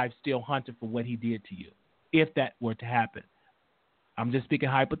alive still hunting for what he did to you, if that were to happen. I'm just speaking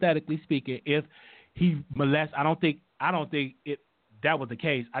hypothetically speaking. If he molested, I don't think that was the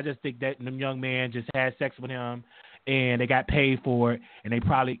case. I just think that the young man just had sex with him and they got paid for it, and they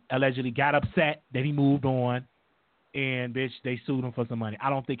probably allegedly got upset that he moved on, and, bitch, they sued him for some money. I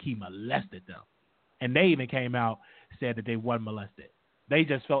don't think he molested them. And they even came out and said that they weren't molested. They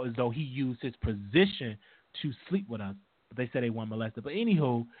just felt as though he used his position to sleep with us. But they said they weren't molested. But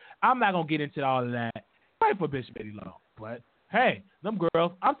anywho, I'm not going to get into all of that. Pray for Bishop Eddie Long. But, hey, them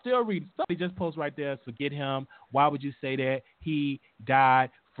girls, I'm still reading. Somebody just post right there, forget him. Why would you say that? He died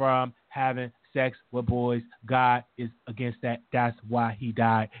from having sex with boys. God is against that. That's why he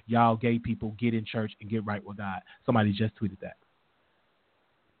died. Y'all gay people, get in church and get right with God. Somebody just tweeted that.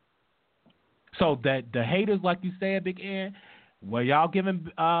 So that the haters, like you said, Big N, well, y'all giving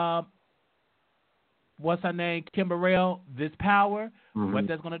what's her name, Kim Burrell, this power. What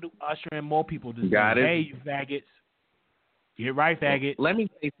that's gonna do? Usher in more people to say, "Hey, you faggots, get right, faggot." Let me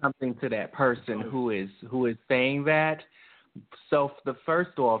say something to that person who is saying that. So the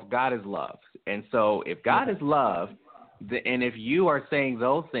first off, God is love, and so if God is love, and if you are saying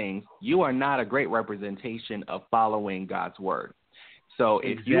those things, you are not a great representation of following God's word. So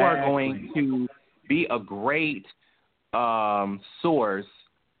if you are going to be a great source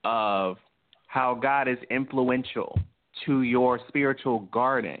of how God is influential to your spiritual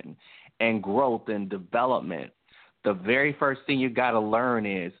garden and growth and development, the very first thing you got to learn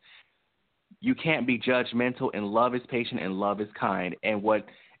is you can't be judgmental, and love is patient and love is kind. And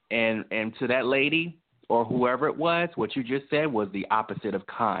to that lady or whoever it was, what you just said was the opposite of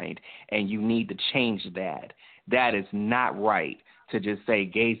kind, and you need to change that. That is not right. To just say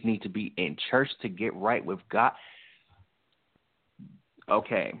gays need to be in church to get right with God.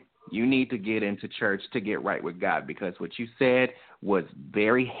 Okay, you need to get into church to get right with God, because what you said was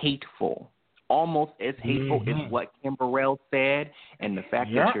very hateful, almost as hateful as what Kim Burrell said. And the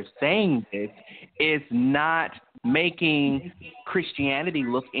fact that you're saying this is not making Christianity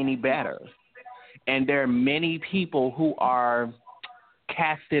look any better. And there are many people who are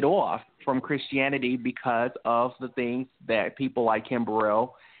casted off from Christianity because of the things that people like Kim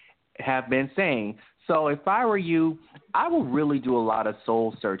Burrell have been saying. So if I were you, I would really do a lot of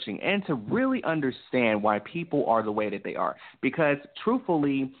soul searching and to really understand why people are the way that they are. Because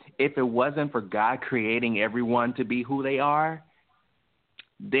truthfully, if it wasn't for God creating everyone to be who they are,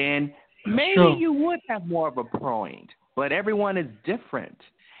 then maybe you would have more of a point. But everyone is different,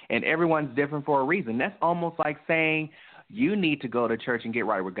 and everyone's different for a reason. That's almost like saying, you need to go to church and get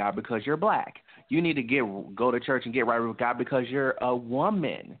right with God because you're black. You need to go to church and get right with God because you're a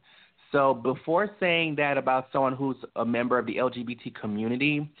woman. So before saying that about someone who's a member of the LGBT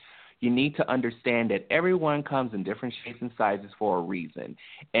community, you need to understand that everyone comes in different shapes and sizes for a reason.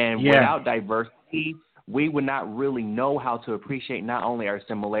 And without diversity, we would not really know how to appreciate not only our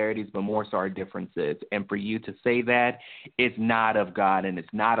similarities, but more so our differences. And for you to say that, it's not of God, and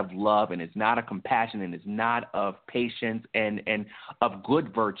it's not of love, and it's not of compassion, and it's not of patience and of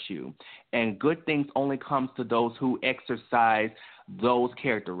good virtue. And good things only comes to those who exercise those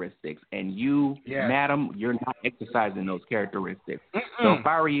characteristics. And you, madam, you're not exercising those characteristics. So if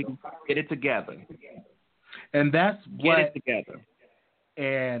I were you, get it together. And that's get it together.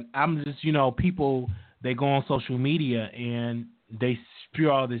 And I'm just, people, they go on social media and they spew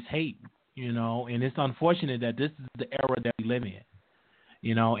all this hate, and it's unfortunate that this is the era that we live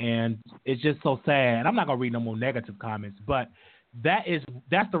in, and it's just so sad. I'm not going to read no more negative comments, but that's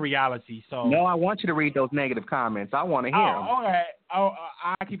the reality. So no, I want you to read those negative comments. I want to hear them. All right. I'll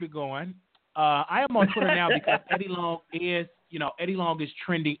keep it going. I am on Twitter now because Eddie Long is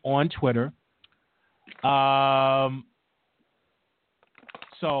trending on Twitter.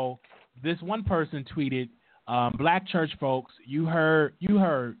 So this one person tweeted, "Black church folks, you heard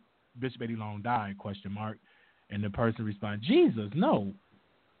Bishop Eddie Long died? ? And the person responded, "Jesus, no.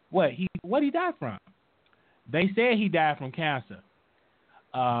 What he died from? They said he died from cancer.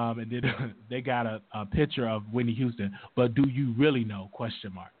 And then they got a picture of Whitney Houston. But do you really know?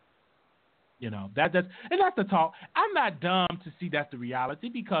 Question mark. You know, that's the talk. I'm not dumb to see that's the reality,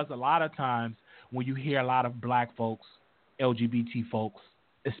 because a lot of times when you hear a lot of black folks, LGBT folks,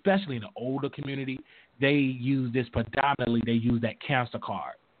 especially in the older community, they use this predominantly. They use that cancer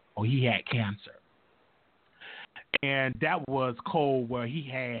card, or he had cancer. And that was cold where he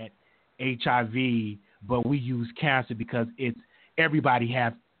had HIV, but we use cancer because it's everybody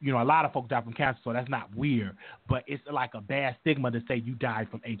have, you know, a lot of folks die from cancer, so that's not weird. But it's like a bad stigma to say you died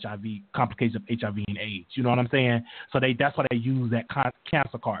from HIV, complications of HIV and AIDS. You know what I'm saying? So that's why they use that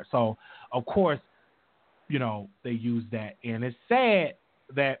cancer card. So, of course, you know, they use that. And it's sad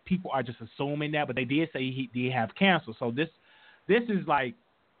that people are just assuming that, but they did say he did have cancer. So this is like,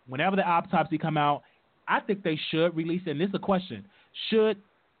 whenever the autopsy come out, I think they should release it. And this is a question. Should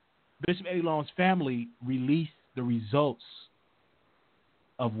Bishop Eddie Long's family release the results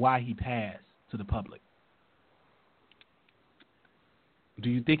of why he passed to the public? Do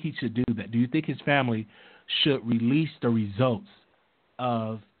you think he should do that? Do you think his family should release the results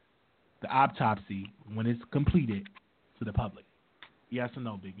of the autopsy when it's completed to the public? Yes or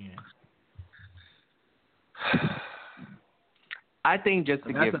no, Big N? I think just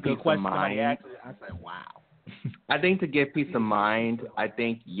to give peace of mind. I said, wow. I think to give peace of mind, I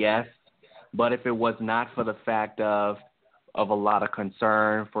think yes. But if it was not for the fact of a lot of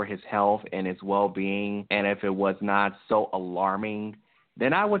concern for his health and his well-being, and if it was not so alarming,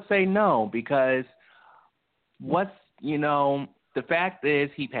 then I would say no, because the fact is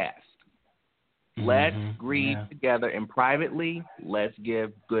he passed. Let's grieve together and privately. Let's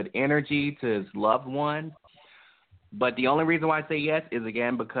give good energy to his loved ones. But the only reason why I say yes is,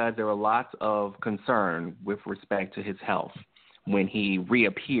 again, because there were lots of concern with respect to his health when he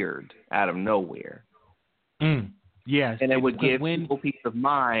reappeared out of nowhere. Yes. And it would give people peace of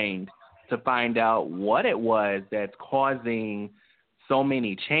mind to find out what it was that's causing so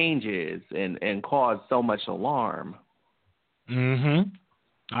many changes and caused so much alarm. I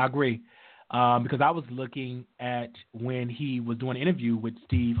agree. Because I was looking at when he was doing an interview with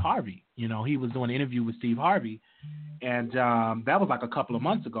Steve Harvey. You know, he was doing an interview with Steve Harvey, and that was like a couple of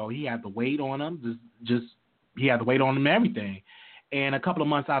months ago. He had the weight on him, he had the weight on him and everything. And a couple of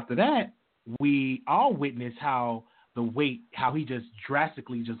months after that, we all witnessed how he just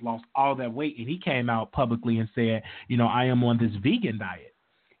drastically just lost all that weight. And he came out publicly and said, you know, I am on this vegan diet.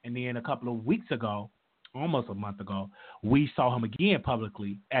 And then a couple of weeks ago, almost a month ago, we saw him again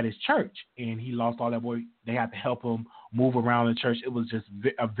publicly at his church, and he lost all that weight. They had to help him move around the church. It was just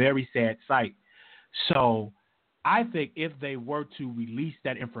a very sad sight. So I think if they were to release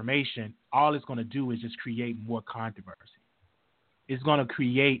that information, all it's going to do is just create more controversy. It's going to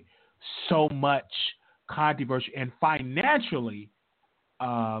create so much controversy, and financially,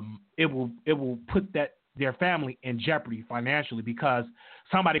 it will put their family in jeopardy financially, because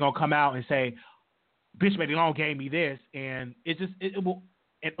somebody going to come out and say, Bishop Eddie Long gave me this, and it will,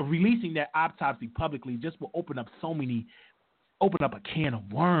 and releasing that autopsy publicly just will open up a can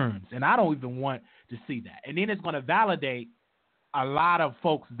of worms, and I don't even want to see that. And then it's going to validate a lot of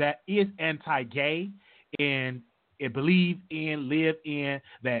folks that is anti-gay and believe in, live in,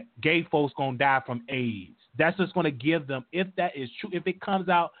 that gay folks going to die from AIDS. That's just going to give them, if that is true, if it comes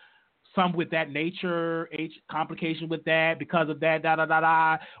out some with that nature, complication with that, because of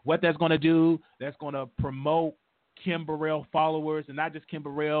that, what that's going to do, that's going to promote Kim Burrell followers, and not just Kim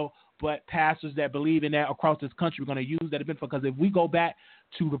Burrell, but pastors that believe in that across this country. We're going to use that event, because if we go back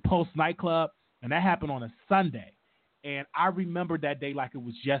to the Post nightclub, and that happened on a Sunday, and I remember that day like it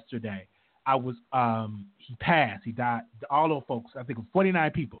was yesterday. He passed, he died. All those folks, I think it was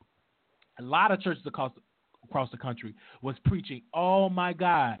 49 people. A lot of churches across the country was preaching, oh my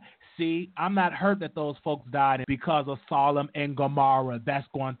God, see, I'm not hurt that those folks died because of Sodom and Gomorrah. That's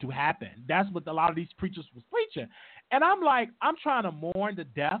going to happen. That's what a lot of these preachers was preaching. And I'm like, I'm trying to mourn the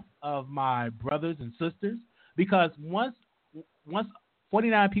death of my brothers and sisters, because once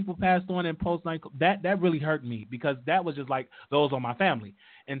 49 people passed on in Post night, that really hurt me, because that was just like those on my family.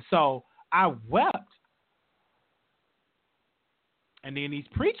 And so I wept. And then these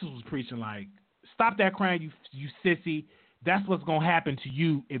preachers was preaching like, stop that crying, you sissy. That's what's going to happen to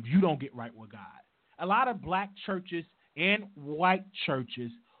you if you don't get right with God. A lot of black churches and white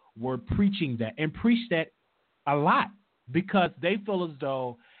churches were preaching that, and preached that a lot, because they feel as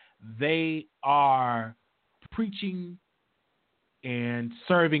though they are preaching and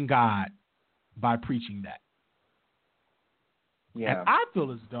serving God by preaching that. Yeah. And I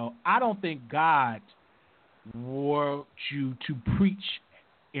feel as though I don't think God wants you to preach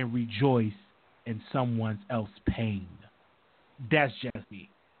and rejoice in someone else's pain. That's just me.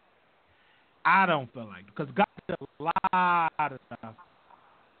 I don't feel like, because God did a lot of stuff.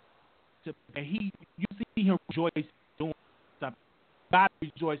 And you see him rejoice doing something. God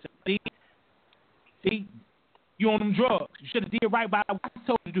rejoicing. See, you on them drugs. You should have did right by what I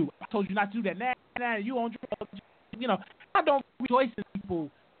told you to do. I told you not to do that. Now you on drugs. You know, I don't rejoice in people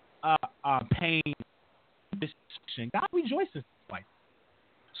pain, destruction. God rejoices like.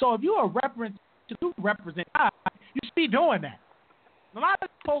 So if you are represent God, you should be doing that. A lot of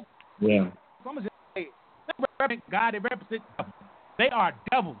folks, I'm gonna say, they represent God. They represent devils. They are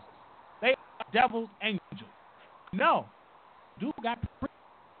devils. They are devils, angels. No, dude got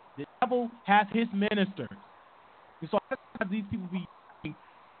the devil has his ministers. And so these people be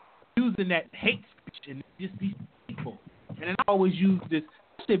using that hate speech and just these people. And then I always use this,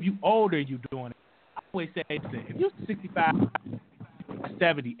 especially if you older and you doing it. I always say, if you're 65,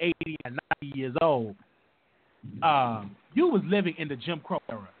 70, 80, and 90 years old, you was living in the Jim Crow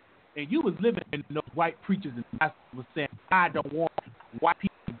era. And you was living in those white preachers and pastors was saying, I don't want white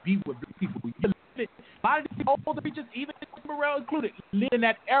people to be with black people. A lot of these older preachers, even Morrell included, live in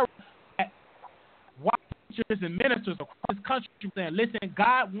that era. White preachers and ministers across this country saying, listen,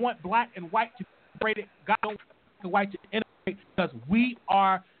 God wants black and white to be separated. God don't want black and white to integrate because we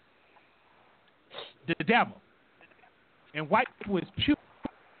are the devil. And white people is pure.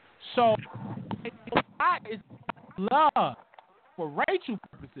 So if God is love for racial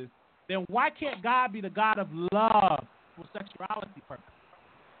purposes, then why can't God be the God of love for sexuality purposes?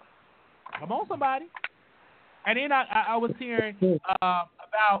 Come on, somebody. And then I was hearing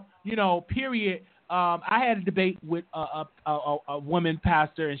about, period. I had a debate with a woman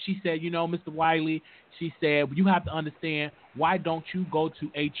pastor, and she said, Mr. Wiley, she said, you have to understand, why don't you go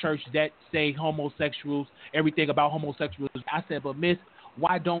to a church that say homosexuals, everything about homosexuals? I said, but miss,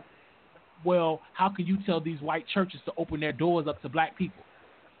 how can you tell these white churches to open their doors up to black people?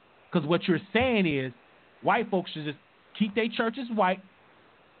 Because what you're saying is white folks should just keep their churches white,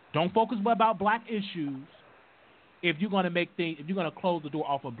 don't focus about black issues. If you're going to close the door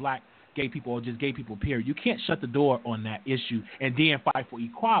off of black gay people or just gay people, period, you can't shut the door on that issue and then fight for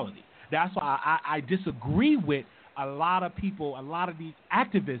equality. That's why I disagree with a lot of people, a lot of these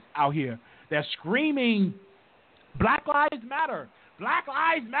activists out here that are screaming, Black Lives Matter, Black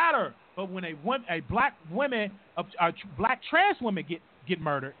Lives Matter. But when a black trans women get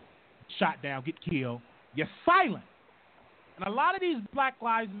murdered, shot down, get killed, you're silent. And a lot of these Black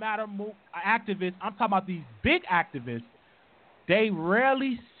Lives Matter activists, I'm talking about these big activists, they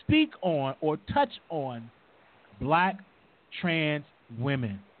rarely speak on or touch on black trans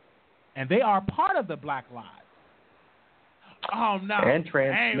women. And they are part of the Black Lives. Oh, no. And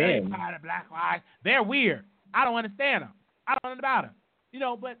trans men. They part of Black Lives. They're weird. I don't understand them. I don't know about them.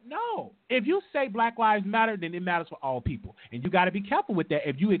 But no. If you say Black Lives Matter, then it matters for all people. And you got to be careful with that.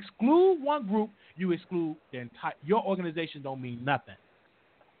 If you exclude one group, you exclude the entire. Your organization don't mean nothing.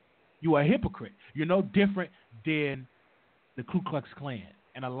 You are a hypocrite. You're no different than the Ku Klux Klan.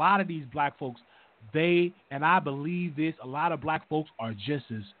 And a lot of these black folks, and I believe this, a lot of black folks are just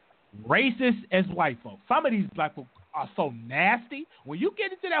as racist as white folks. Some of these black folks are so nasty. When you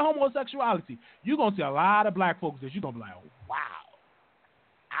get into that homosexuality, you're going to see a lot of black folks that you're going to be like, oh, wow.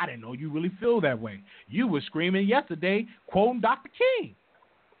 I didn't know you really feel that way. You were screaming yesterday, quoting Dr. King.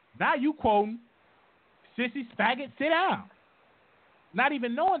 Now you quoting Sissy Spaghetti, sit down. Not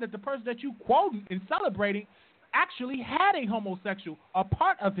even knowing that the person that you quoting and celebrating actually had a homosexual, a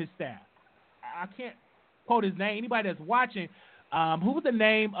part of his staff. I can't quote his name. Anybody that's watching, who was the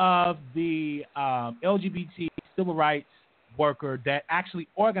name of the LGBT civil rights worker that actually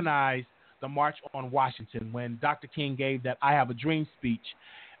organized the March on Washington when Dr. King gave that I Have a Dream speech?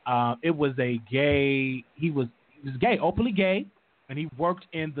 It was a gay, he was gay, openly gay, and he worked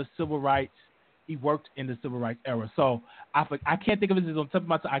in the civil rights. He worked in the civil rights era. So I can't think of it, it's on top of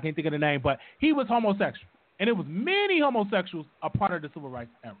my tongue. I can't think of the name, but he was homosexual. And it was many homosexuals a part of the civil rights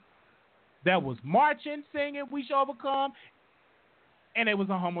era that was marching, singing, we shall overcome, and it was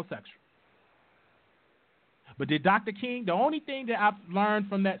a homosexual. But did Dr. King, the only thing that I've learned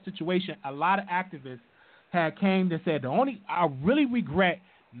from that situation, a lot of activists had came to say, I really regret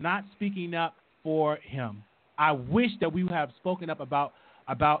not speaking up for him. I wish that we would have spoken up about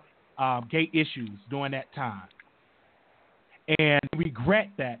gay issues during that time. And regret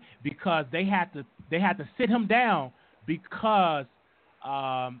that because they had to sit him down because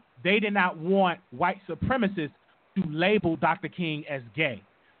they did not want white supremacists to label Dr. King as gay.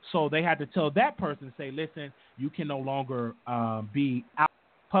 So they had to tell that person, say, listen, you can no longer be out.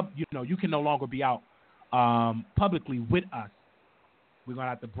 You can no longer be out publicly with us. We're gonna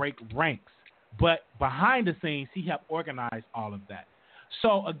have to break ranks. But behind the scenes, he helped organize all of that.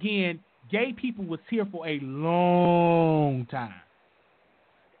 So, again, gay people was here for a long time.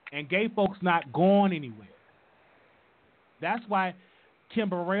 And gay folks not going anywhere. That's why Kim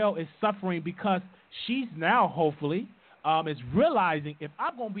Burrell is suffering, because she's now, hopefully, is realizing if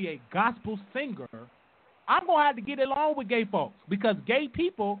I'm going to be a gospel singer, I'm going to have to get along with gay folks, because gay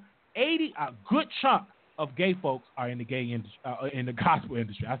people, a good chunk of gay folks are in the gay industry, in the gospel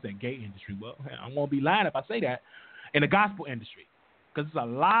industry. I said gay industry. Well, I'm going to be lying if I say that. In the gospel industry, because there's a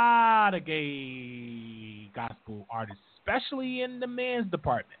lot of gay gospel artists, especially in the men's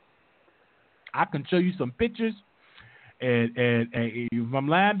department. I can show you some pictures, and if I'm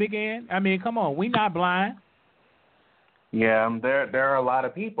lying, Big N, I mean, come on, we not blind. Yeah, there are a lot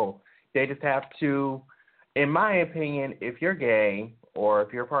of people. They just have to, in my opinion, if you're gay or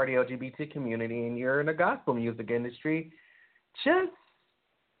if you're part of the LGBT community and you're in the gospel music industry, just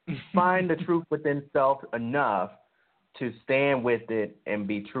find the truth within self enough to stand with it and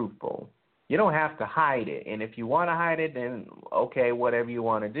be truthful. You don't have to hide it. And if you want to hide it, then okay, whatever you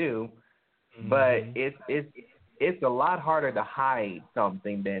want to do. Mm-hmm. But it's a lot harder to hide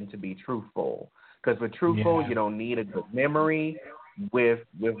something than to be truthful. Because with truthful, you don't need a good memory. With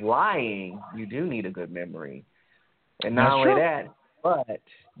lying, you do need a good memory. And not only that, but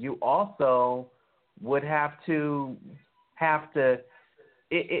you also would have to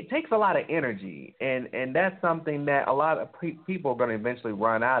it takes a lot of energy, and that's something that a lot of people are going to eventually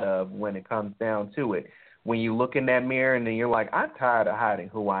run out of when it comes down to it. When you look in that mirror and then you're like, I'm tired of hiding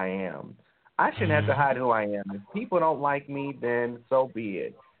who I am. I shouldn't have to hide who I am. If people don't like me, then so be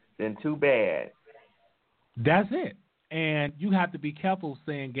it. Then too bad. That's it. And you have to be careful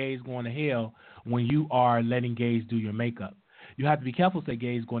saying gays going to hell when you are letting gays do your makeup. You have to be careful saying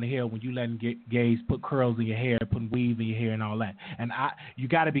gays going to hell when you letting gays put curls in your hair, putting weave in your hair and all that. And you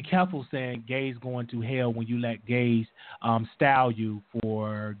got to be careful saying gays going to hell when you let gays style you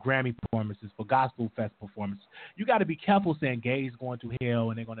for Grammy performances, for gospel fest performances. You got to be careful saying gays going to hell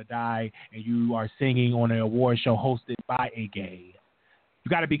and they're going to die and you are singing on an award show hosted by a gay. You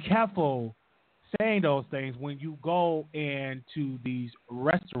got to be careful saying those things when you go into these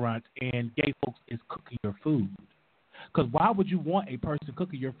restaurants and gay folks is cooking your food. Because why would you want a person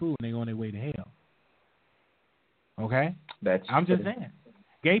cooking your food and they're on their way to hell? Okay? I'm just saying.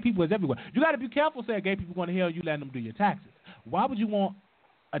 Gay people is everywhere. You got to be careful saying gay people going to hell, you letting them do your taxes. Why would you want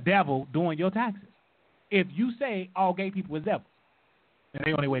a devil doing your taxes? If you say all gay people is devils and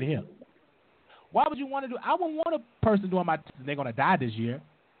they're on their way to hell. Why would you want to do? I wouldn't want a person doing my taxes and they're going to die this year.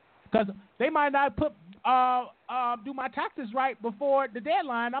 Because they might not do my taxes right before the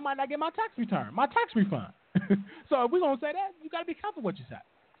deadline. I might not get my tax return, my tax refund. So if we're going to say that, you got to be careful what you say.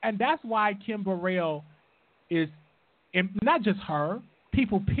 And that's why Kim Burrell is, and not just her,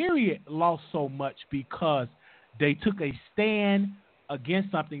 people, period, lost so much because they took a stand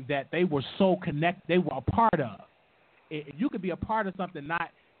against something that they were so connected, they were a part of. You could be a part of something,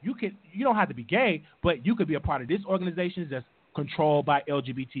 you don't have to be gay, but you could be a part of this organization that's controlled by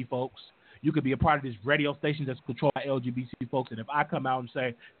LGBT folks. You could be a part of this radio station that's controlled by LGBT folks. And if I come out and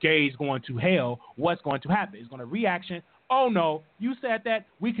say, gays going to hell, what's going to happen? It's going to reaction. Oh, no, you said that.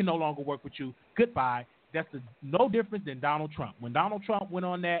 We can no longer work with you. Goodbye. That's no difference than Donald Trump. When Donald Trump went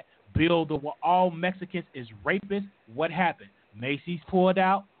on that bill that all Mexicans is rapists, what happened? Macy's pulled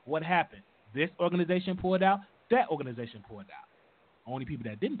out. What happened? This organization pulled out. That organization pulled out. Only people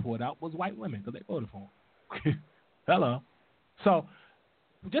that didn't pull it out was white women because they voted for him. Hello. So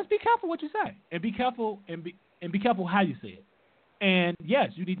just be careful what you say, and be careful and be careful how you say it. And yes,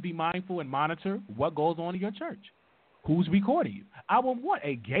 you need to be mindful and monitor what goes on in your church. Who's recording you? I wouldn't want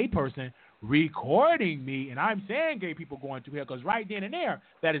a gay person recording me, and I'm saying gay people going to hell, because right then and there,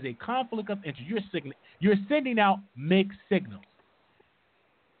 that is a conflict of interest. You're sending out mixed signals.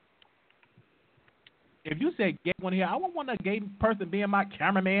 If you say gay going to hell, I wouldn't want a gay person being my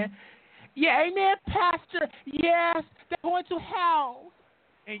cameraman. Yeah, amen, pastor. Yes, they're going to hell.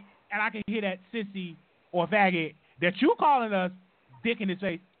 And I can hear that sissy or faggot that you calling us dick in his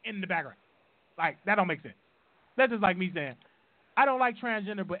face in the background. Like, that don't make sense. That's just like me saying, I don't like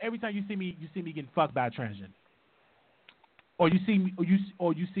transgender, but every time you see me getting fucked by a transgender. Or you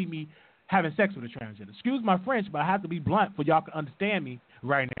see me having sex with a transgender. Excuse my French, but I have to be blunt for y'all to understand me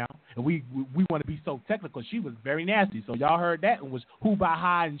right now. And we want to be so technical. She was very nasty. So y'all heard that and was who by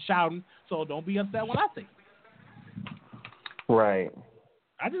high and shouting. So don't be upset when I say it. Right.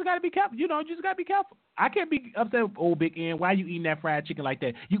 I just got to be careful. You just got to be careful. I can't be upset with old Big N. Why you eating that fried chicken like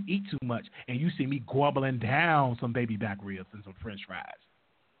that? You eat too much, and you see me gobbling down some baby back ribs and some French fries.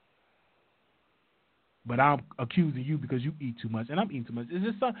 but I'm accusing you because you eat too much, and I'm eating too much. It's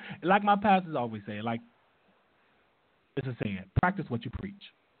just like my pastors always say, like, it's a saying, practice what you preach.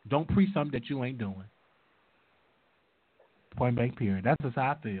 Don't preach something that you ain't doing. Point blank period. That's just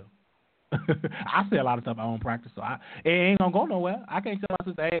how I feel. I say a lot of stuff I don't practice, so it ain't going to go nowhere. I can't tell my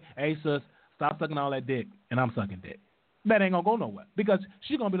sister, hey, sis, stop sucking all that dick, and I'm sucking dick. That ain't going to go nowhere because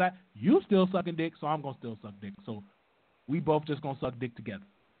she's going to be like, you still sucking dick, so I'm going to still suck dick. So we both just going to suck dick together.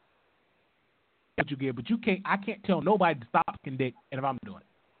 What you get, but I can't tell nobody to stop sucking dick, and if I'm doing it.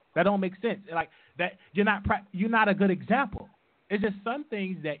 That don't make sense. Like that, you're not a good example. It's just some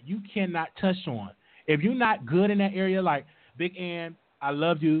things that you cannot touch on. If you're not good in that area, like Big Ann, I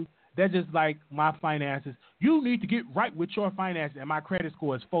love you. That's just like my finances. You need to get right with your finances, and my credit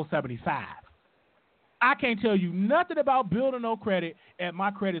score is 475. I can't tell you nothing about building no credit, and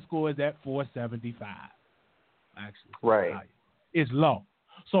my credit score is at 475. Actually, right. It's low.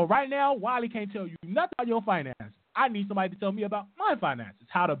 So right now, Wiley can't tell you nothing about your finances. I need somebody to tell me about my finances,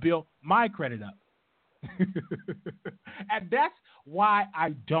 how to build my credit up. And that's why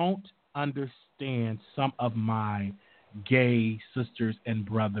I don't understand some of my gay sisters and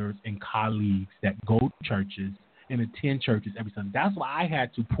brothers and colleagues that go to churches and attend churches every Sunday. That's why I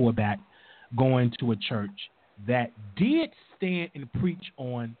had to pull back going to a church that did stand and preach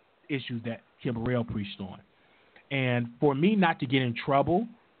on issues that Kim Burrell preached on. And for me not to get in trouble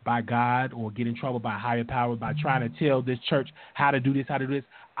by God or get in trouble by higher power by trying to tell this church how to do this,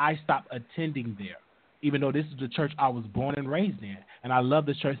 I stopped attending there, even though this is the church I was born and raised in. And I love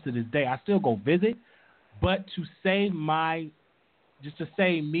the church to this day. I still go visit, but to save me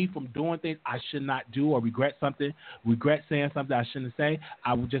from doing things I should not do or regret saying something I shouldn't say,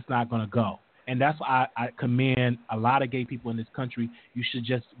 I was just not going to go. And that's why I commend a lot of gay people in this country. You should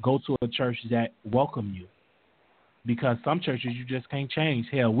just go to a church that welcome you. Because some churches you just can't change.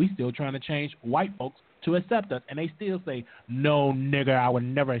 Hell, we still trying to change white folks to accept us. And they still say, no, nigger, I would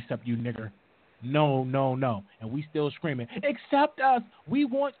never accept you, nigger. No, no, no. And we still screaming, accept us. We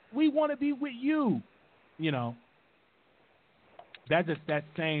want to be with you. You know, that's just that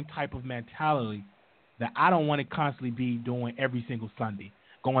same type of mentality that I don't want to constantly be doing every single Sunday.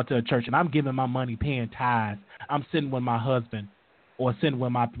 Going to a church and I'm giving my money, paying tithes. I'm sitting with my husband or sitting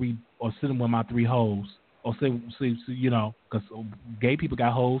with my three hoes. Or you know, because gay people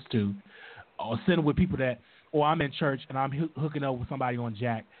got hoes too. Or sitting with people or I'm in church and I'm hooking up with somebody on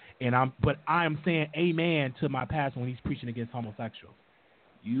Jack, but I am saying amen to my pastor when he's preaching against homosexuals.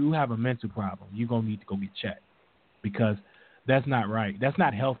 You have a mental problem. You're gonna need to go get checked because that's not right. That's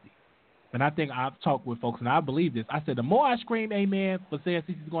not healthy. And I think I've talked with folks and I believe this. I said the more I scream amen for saying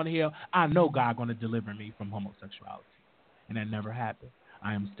CC's going to hell, I know God going to deliver me from homosexuality, and that never happened.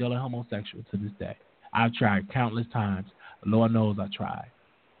 I am still a homosexual to this day. I've tried countless times. Lord knows I tried.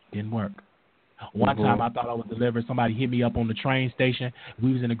 Didn't work. One time I thought I was delivered. Somebody hit me up on the train station.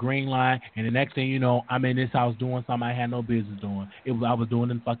 We was in the green line, and the next thing you know, I'm in this house doing something I had no business doing. I was doing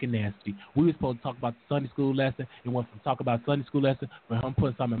it fucking nasty. We were supposed to talk about the Sunday school lesson. It went from talk about Sunday school lesson, for him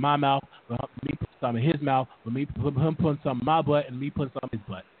putting something in my mouth, for me putting something in his mouth, for him putting something in my butt, and me putting something in his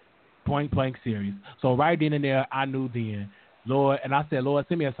butt. Point blank serious. So right then and there, I knew then. Lord, and I said, Lord,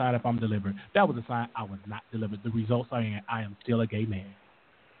 send me a sign if I'm delivered. That was a sign I was not delivered. The results are in, I am still a gay man.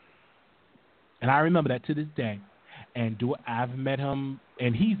 And I remember that to this day. And I've met him,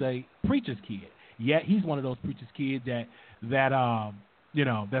 and he's a preacher's kid. Yet he's one of those preacher's kids that you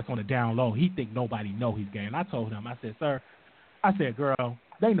know, that's on the down low. He think nobody know he's gay. And I told him, I said, sir, girl,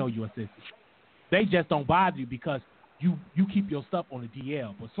 they know you're a sissy. They just don't bother you because you keep your stuff on the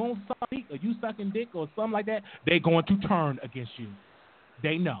DL. But soon as somebody, or you sucking dick or something like that, they going to turn against you.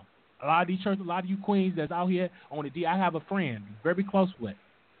 They know. A lot of these churches, a lot of you queens that's out here on the DL, I have a friend very close with.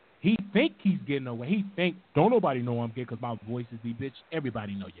 He think he's getting away. He think, don't nobody know I'm gay because my voice is the bitch.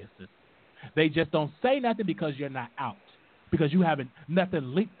 Everybody know your sister. They just don't say nothing because you're not out. Because you haven't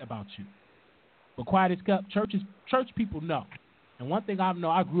nothing leaked about you. But quiet as kept, church people know. And one thing I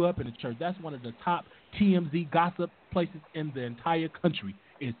know, I grew up in the church. That's one of the top TMZ gossip places in the entire country.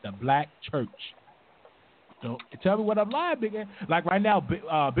 It's the black church. So tell me what I'm lying, big. Like right now,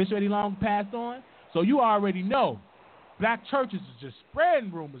 Bishop Eddie Long passed on. So you already know black churches is just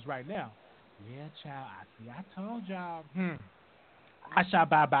spreading rumors right now. Yeah, child. I told y'all. I shot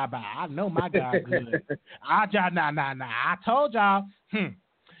bye. I know my God good. I told y'all.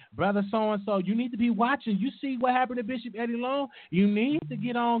 Brother so-and-so, you need to be watching. You see what happened to Bishop Eddie Long? You need to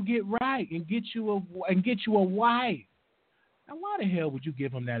get right and get you a wife. Now, why the hell would you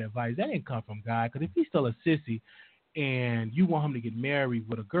give him that advice? That didn't come from God. Because if he's still a sissy, and you want him to get married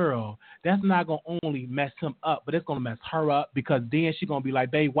with a girl, that's not going to only mess him up, but it's going to mess her up, because then she's going to be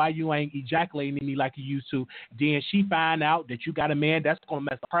like, babe, why you ain't ejaculating in me like you used to? Then she find out that you got a man, that's going to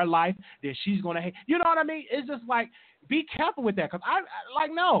mess up her life. Then she's going to hate. You know what I mean? It's just like, be careful with that, because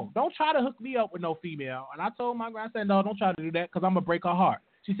no, don't try to hook me up with no female. And I told my girl, I said, no, don't try to do that, because I'm going to break her heart.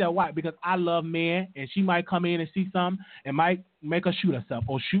 She said, why? Because I love men, and she might come in and see something and might make her shoot herself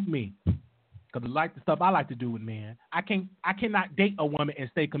or shoot me. Because like the stuff I like to do with men, I cannot date a woman and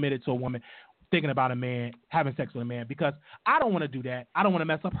stay committed to a woman thinking about a man, having sex with a man, because I don't want to do that. I don't want to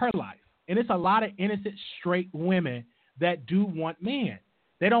mess up her life. And it's a lot of innocent, straight women that do want men.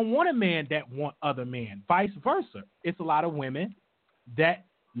 They don't want a man that want other men. Vice versa. It's a lot of women that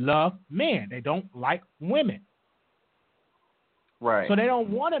love men. They don't like women. Right. So they don't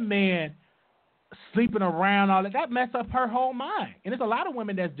want a man sleeping around, all that. That mess up her whole mind. And there's a lot of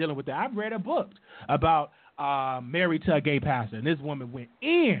women that's dealing with that. I've read a book about Married to a Gay Pastor, and this woman went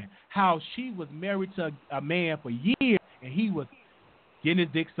in how she was married to a man for years, and he was getting his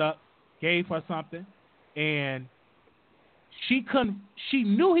dick sucked, gave her something, and she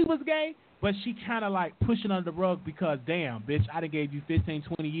knew he was gay, but she kind of like pushing under the rug because, damn, bitch, I done gave you 15,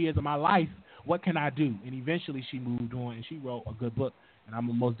 20 years of my life. What can I do? And eventually she moved on, and she wrote a good book. And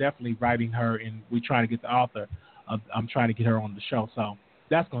I'm most definitely writing her, and we're trying to get the author. I'm trying to get her on the show. So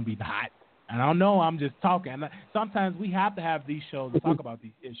that's going to be hot. And I don't know, I'm just talking. Sometimes we have to have these shows to talk about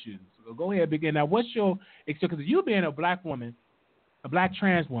these issues. So go ahead, begin. Now, what's your experience? Because you being a black woman, a black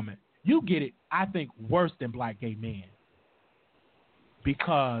trans woman, you get it, I think, worse than black gay men.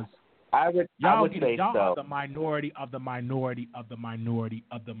 Because y'all are the minority of the minority of the minority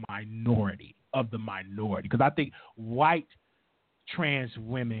of the minority of the minority. Because I think white trans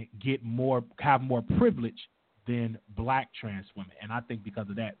women have more privilege than black trans women, and I think because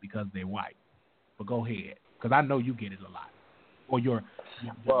of that, because they're white. But go ahead, because I know you get it a lot, or the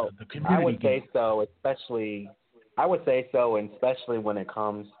community. I would say so, especially when it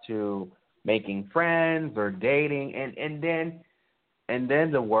comes to making friends or dating, and then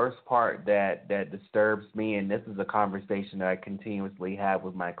the worst part that disturbs me, and this is a conversation that I continuously have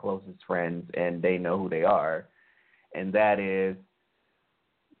with my closest friends, and they know who they are, and that is,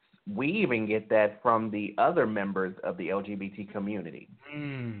 we even get that from the other members of the LGBT community.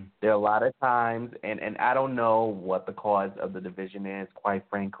 There are a lot of times, and I don't know what the cause of the division is, quite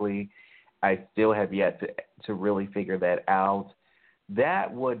frankly. I still have yet to really figure that out.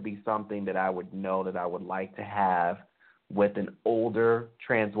 That would be something that I would know that I would like to have with an older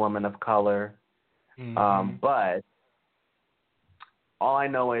trans woman of color. But all I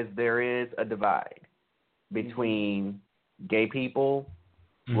know is there is a divide between gay people,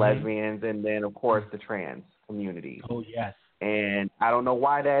 lesbians, and then, of course, the trans community. Oh, yes. And I don't know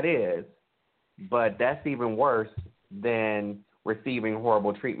why that is, but that's even worse than receiving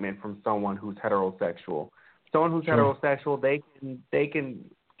horrible treatment from someone who's heterosexual. Someone who's heterosexual, they can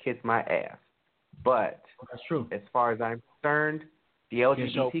kiss my ass. But that's true. As far as I'm concerned, the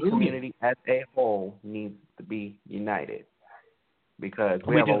LGBT community as a whole needs to be united, because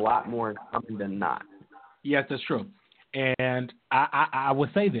we have a lot more in common than not. Yes, that's true. And I would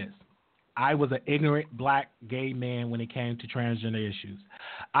say this. I was an ignorant black gay man when it came to transgender issues.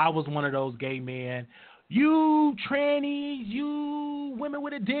 I was one of those gay men. You trannies, you women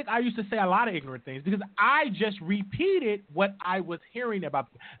with a dick. I used to say a lot of ignorant things because I just repeated what I was hearing about.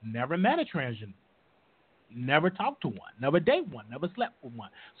 Never met a transgender. Never talked to one. Never dated one. Never slept with one.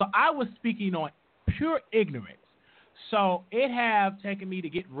 So I was speaking on pure ignorance. So it have taken me to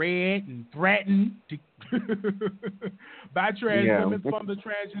get read and threatened by trans women from the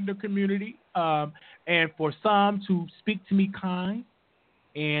transgender community, and for some to speak to me kind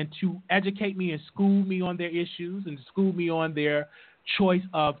and to educate me and school me on their issues and school me on their choice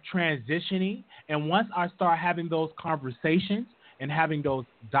of transitioning. And once I start having those conversations and having those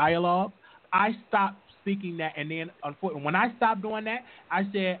dialogues, I stopped speaking that. And then, unfortunately, when I stopped doing that, I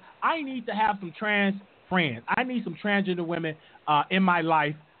said, I need to have some trans friends. I need some transgender women in my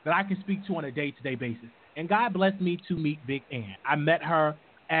life that I can speak to on a day-to-day basis. And God blessed me to meet Big Ann. I met her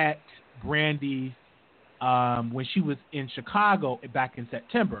at Brandy's when she was in Chicago back in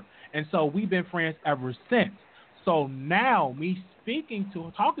September. And so we've been friends ever since. So now me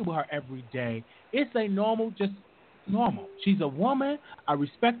talking with her every day, it's a normal. She's a woman. I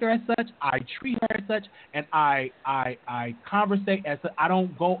respect her as such. I treat her as such. And I conversate as such. I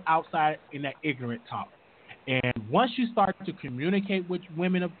don't go outside in that ignorant talk. And once you start to communicate with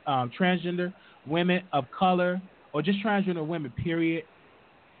women of transgender, women of color, or just transgender women, period,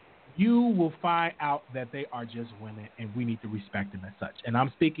 you will find out that they are just women, and we need to respect them as such. And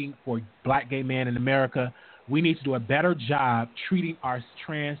I'm speaking for black gay men in America. We need to do a better job treating our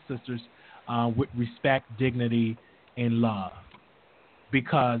trans sisters with respect, dignity, and love,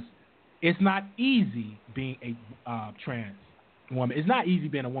 because it's not easy being a trans woman. It's not easy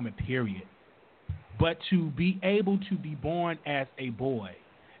being a woman, period. But to be able to be born as a boy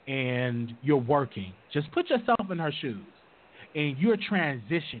and you're working, just put yourself in her shoes, and you're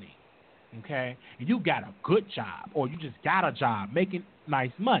transitioning, okay? And you got a good job, or you just got a job making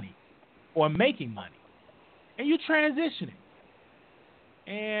nice money or making money, and you're transitioning.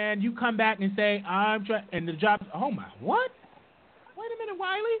 And you come back and say, and the job, oh my, what? Wait a minute,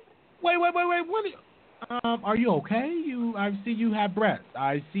 Wiley. Wait. What are you okay? I see you have breath.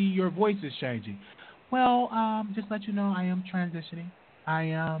 I see your voice is changing. Well, just let you know, I am transitioning.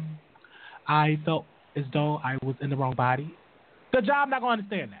 I felt as though I was in the wrong body. The job not going to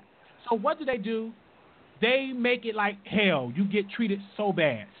understand that. So what do? They make it like hell. You get treated so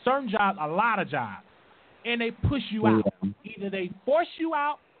bad. Certain jobs, a lot of jobs, and they push you out. Either they force you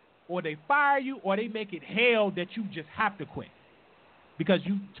out, or they fire you, or they make it hell that you just have to quit because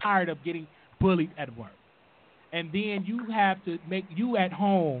you're tired of getting bullied at work. And then you have to make you at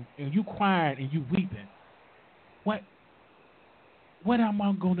home and you crying and you weeping. What am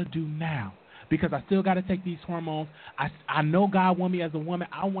I going to do now? Because I still got to take these hormones. I know God want me as a woman.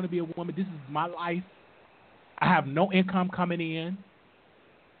 I want to be a woman. This is my life. I have no income coming in.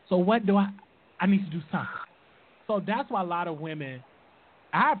 So what do I need to do something. So that's why a lot of women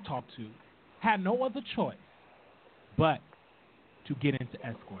I've talked to had no other choice but to get into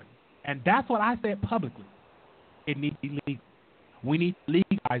escorting. And that's what I said publicly. It needs to be legal. We need to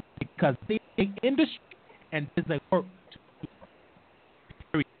legalize it because the industry and there's a work to do.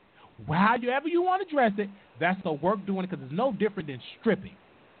 However you want to dress it, that's the work doing it because it's no different than stripping.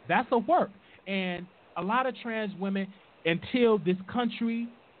 That's the work. And a lot of trans women, until this country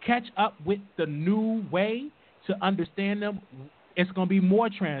catch up with the new way to understand them, it's going to be more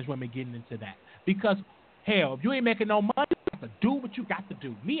trans women getting into that. Because, hell, if you ain't making no money, you have to do what you got to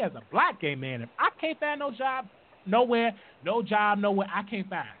do. Me as a black gay man, if I can't find no job nowhere, I can't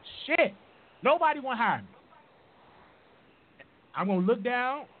find shit. Nobody want to hire me. I'm going to look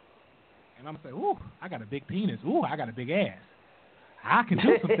down, and I'm going to say, ooh, I got a big penis. Ooh, I got a big ass. I can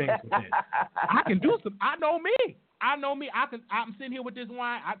do some things with this. I know me. I'm sitting here with this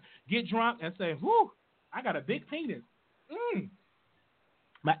wine. I get drunk and say, whoo, I got a big penis.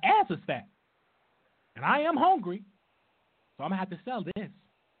 My ass is fat. And I am hungry. So I'm going to have to sell this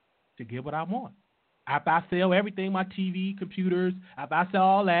to get what I want. After I sell everything, my TV, computers, after I sell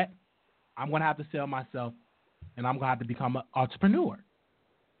all that, I'm going to have to sell myself, and I'm going to have to become an entrepreneur.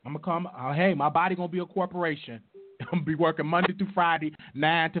 I'm going to come, hey, my body going to be a corporation. I'm going to be working Monday through Friday,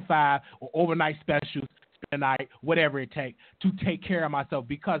 9 to 5, or overnight specials, spend the night, whatever it takes, to take care of myself,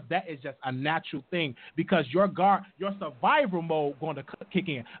 because that is just a natural thing, because your survival mode going to kick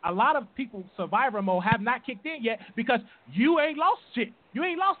in. A lot of people's survival mode have not kicked in yet because you ain't lost shit. You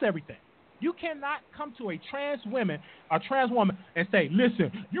ain't lost everything. You cannot come to a trans woman and say,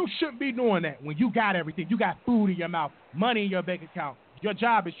 listen, you shouldn't be doing that when you got everything. You got food in your mouth, money in your bank account. Your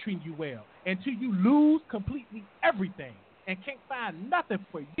job is treating you well. Until you lose completely everything and can't find nothing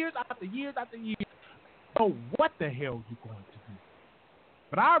for years after years after years. So what the hell you going to do?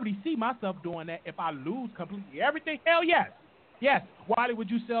 But I already see myself doing that if I lose completely everything. Hell yes. Yes. Why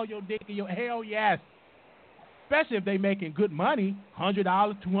would you sell your dick and your hell yes? Especially if they making good money, $100,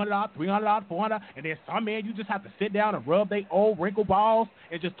 $200, $300, $400, and then some man you just have to sit down and rub their old wrinkle balls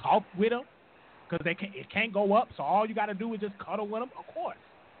and just talk with them because it can't go up. So all you got to do is just cuddle with them, of course.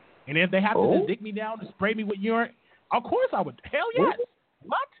 And if they have to just dick me down and spray me with urine, of course I would. Hell yes.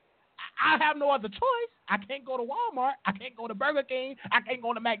 What? I have no other choice. I can't go to Walmart. I can't go to Burger King. I can't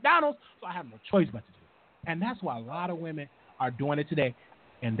go to McDonald's. So I have no choice but to do it. And that's why a lot of women are doing it today.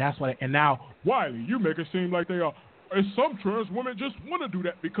 And that's why. And now, Wiley, you make it seem like they are. And some trans women just want to do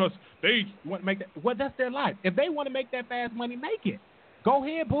that because they want to make that. Well, that's their life. If they want to make that fast money, make it. Go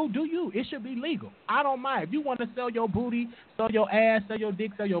ahead, boo. Do you? It should be legal. I don't mind. If you want to sell your booty, sell your ass, sell your dick,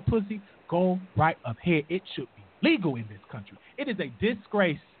 sell your pussy, go right ahead. It should be legal in this country. It is a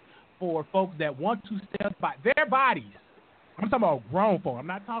disgrace for folks that want to sell by their bodies. I'm talking about grown folk. I'm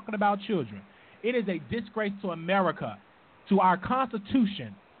not talking about children. It is a disgrace to America, to our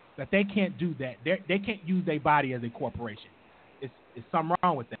Constitution, that they can't do that. They can't use their body as a corporation. It's something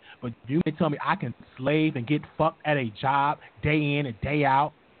wrong with that. But you may tell me I can slave and get fucked at a job day in and day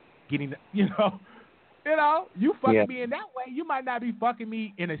out, getting, you fucking me in that way. You might not be fucking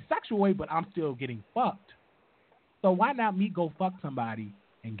me in a sexual way, but I'm still getting fucked. So why not me go fuck somebody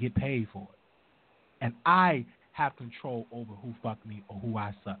and get paid for it? And I have control over who fuck me or who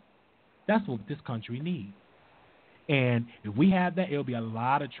I suck. That's what this country needs. And if we have that, it'll be a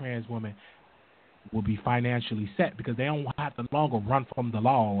lot of trans women will be financially set because they don't have to longer run from the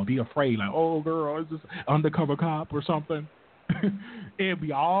law or be afraid like, oh, girl, is this undercover cop or something? It'll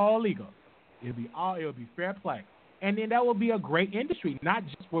be all legal. It'll be fair play. And then that will be a great industry, not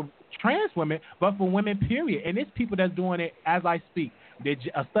just for trans women, but for women, period. And it's people that's doing it as I speak.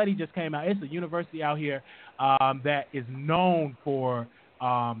 A study just came out. It's a university out here that is known for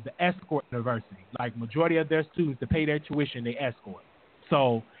the escort university. Like, majority of their students, to pay their tuition, they escort.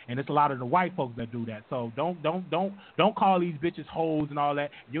 So, and it's a lot of the white folks that do that. So don't call these bitches hoes and all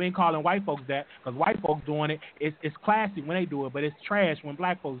that. You ain't calling white folks that, because white folks doing it. It's classy when they do it, but it's trash when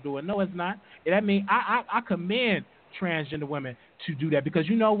black folks do it. No, it's not. That means I commend transgender women to do that, because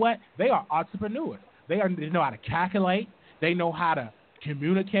you know what? They are entrepreneurs. They know how to calculate. They know how to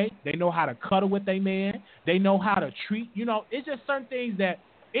communicate. They know how to cuddle with their man. They know how to treat. It's just certain things that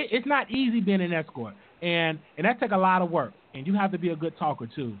it's not easy being an escort, and that take a lot of work. And you have to be a good talker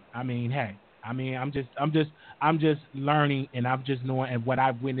too. I'm just learning, and I'm just knowing and what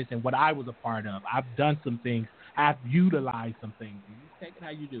I've witnessed and what I was a part of. I've done some things. I've utilized some things. You take it how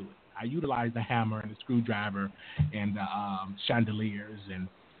you do it. I utilize the hammer and the screwdriver and the chandeliers,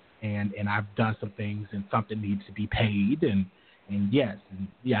 and I've done some things, and something needs to be paid, and yes,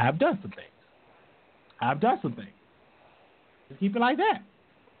 I've done some things. Just keep it like that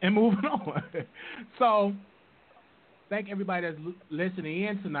and moving on. So, thank everybody that's listening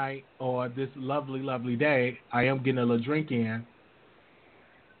in tonight, or this lovely, lovely day. I am getting a little drink in.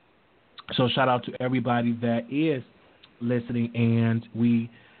 So shout out to everybody that is listening. And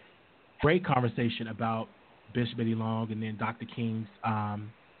great conversation about Bishop Eddie Long and then Dr. King's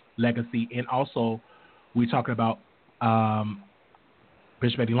legacy. And also we're talking about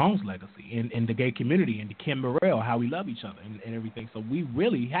Bishop Eddie Long's legacy in the gay community, and the Kim Burrell, how we love each other and everything. So we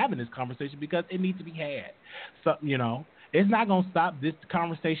really having this conversation because it needs to be had. So, it's not going to stop. This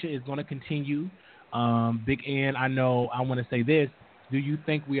conversation is going to continue. Big N, I want to say this. Do you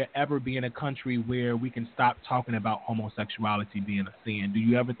think we'll ever be in a country where we can stop talking about homosexuality being a sin? Do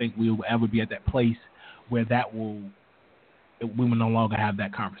you ever think we will ever be at that place where we will no longer have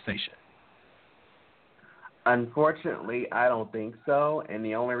that conversation? Unfortunately, I don't think so. And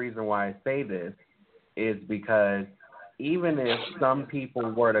the only reason why I say this is because even if some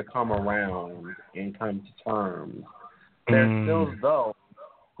people were to come around and come to terms, there's still those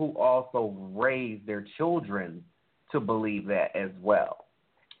who also raise their children to believe that as well.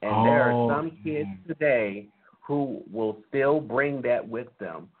 And there are some kids today who will still bring that with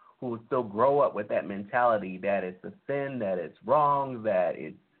them, who will still grow up with that mentality that it's a sin, that it's wrong, that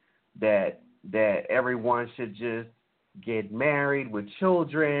everyone should just get married with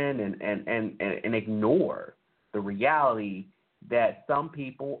children and ignore the reality that some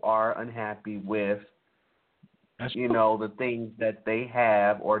people are unhappy with, the things that they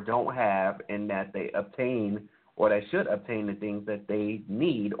have or don't have, and that they obtain or they should obtain the things that they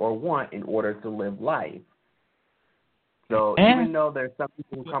need or want in order to live life. So even though there's some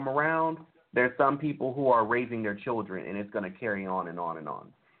people who come around, there's some people who are raising their children, and it's going to carry on and on and on.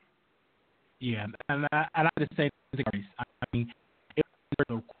 Yeah, and I just say race. I mean, if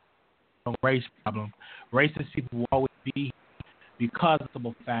there's a race problem, racist people will always be because of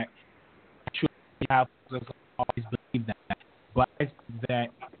the fact that you have always believe that, but that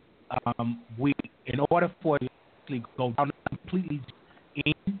we, in order for it to go down completely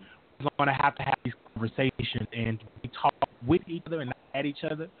in, we're going to have these conversations and we talk with each other and not at each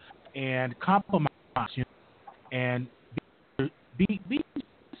other and compromise, and be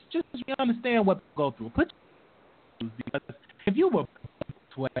just understand what people go through. Because if you were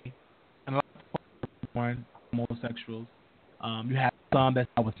this way, and a lot of people born homosexuals, you have some that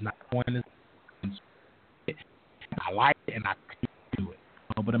I was not born this. I like it and I couldn't do it.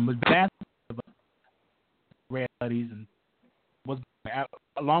 But the vast of us read studies and was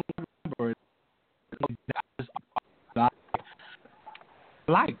along with I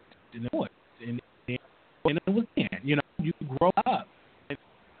liked and it was, and it was then. You grow up.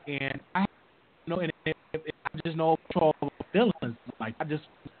 And I just know control of feelings. Like I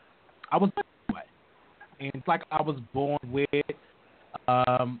was that way, and it's like I was born with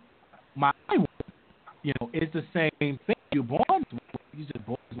my. It's the same thing. You're born with. You just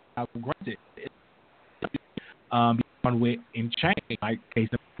born without granted. Born with in change. Like case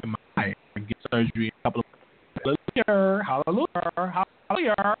in my eye, I get surgery a couple of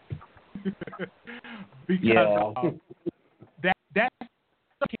hallelujah. Because that.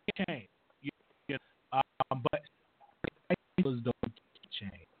 Can't change. But those don't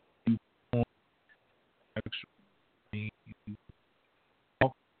change. You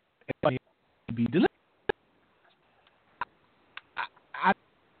be delivered.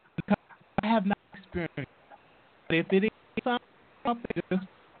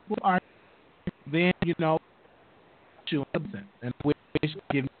 then you and which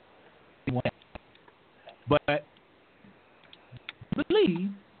give me one. But believe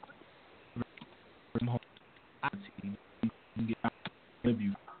from home, you can get out of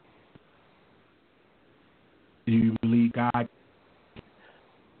you. Do you believe God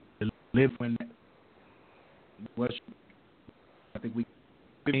live when? I think we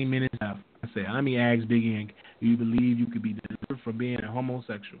 15 minutes left. I said, let me ask Big N. Do you believe you could be delivered from being a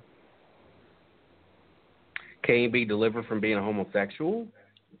homosexual? Can you be delivered from being a homosexual?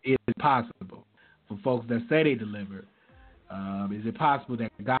 Is it possible for folks that say they delivered? Is it possible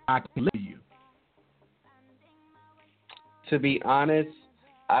that God can deliver you? To be honest,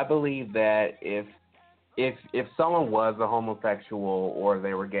 I believe that if someone was a homosexual or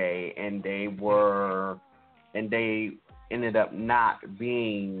they were gay and they ended up not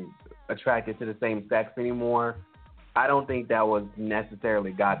being attracted to the same sex anymore, I don't think that was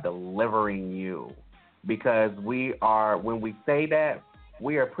necessarily God delivering you, because when we say that,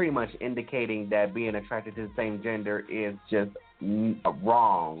 we are pretty much indicating that being attracted to the same gender is just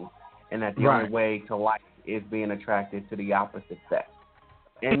wrong, and that the only way to like is being attracted to the opposite sex.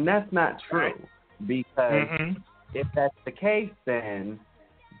 And that's not true, because if that's the case, then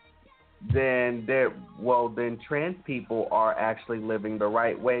trans people are actually living the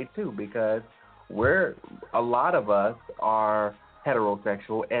right way too, because a lot of us are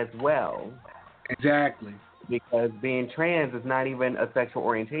heterosexual as well. Exactly. Because being trans is not even a sexual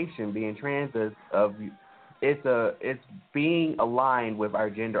orientation. Being trans it's being aligned with our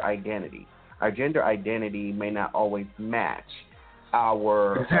gender identity. Our gender identity may not always match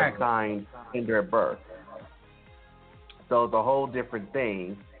our assigned gender at birth. So it's a whole different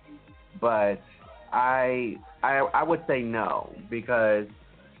thing. But I would say no, because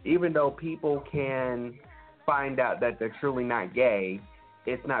even though people can find out that they're truly not gay,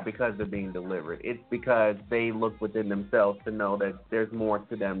 it's not because they're being delivered. It's because they look within themselves to know that there's more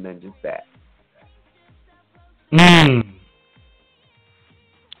to them than just that.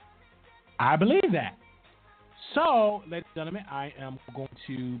 I believe that. So, ladies and gentlemen, I am going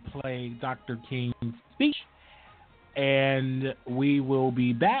to play Dr. King's speech, and we will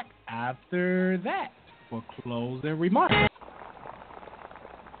be back after that for closing remarks.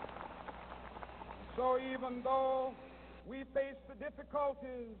 So even though we face the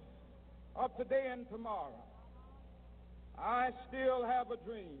difficulties of today and tomorrow, I still have a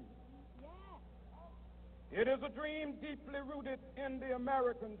dream. It is a dream deeply rooted in the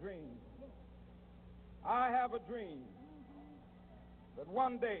American dream. I have a dream that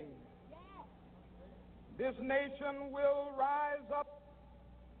one day this nation will rise up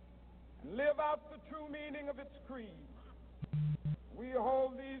and live out the true meaning of its creed. We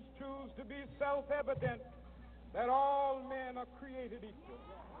hold these truths to be self-evident, that all men are created equal.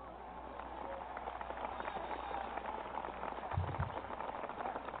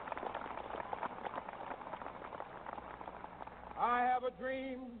 I have a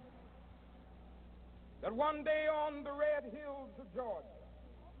dream that one day on the red hills of Georgia,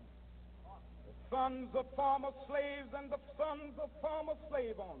 the sons of former slaves and the sons of former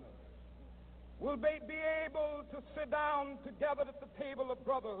slave owners will be able to sit down together at the table of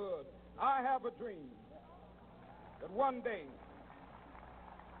brotherhood. I have a dream that one day,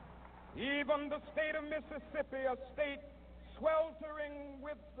 even the state of Mississippi, a state sweltering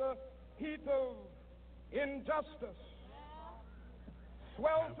with the heat of injustice,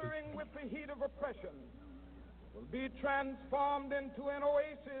 sweltering with the heat of oppression, will be transformed into an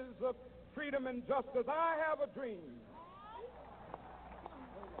oasis of freedom and justice. I have a dream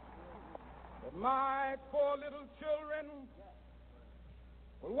that my 4 little children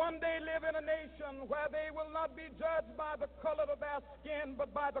will one day live in a nation where they will not be judged by the color of their skin,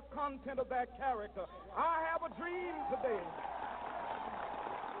 but by the content of their character. I have a dream today.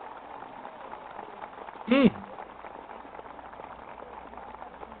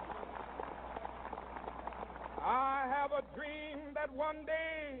 I have a dream that one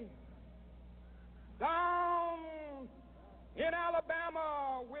day down in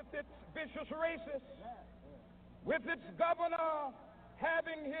Alabama, with its vicious racists, with its governor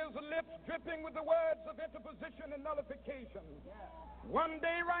having his lips dripping with the words of interposition and nullification, one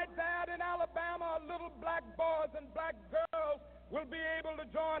day right there in Alabama, little black boys and black girls will be able to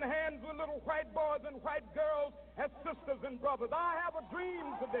join hands with little white boys and white girls as sisters and brothers. I have a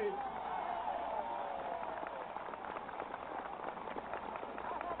dream today.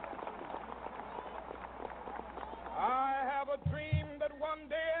 I have a dream that one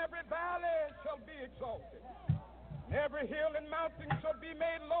day every valley shall be exalted. Every hill and mountain shall be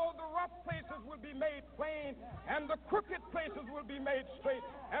made low. The rough places will be made plain, and the crooked places places will be made straight,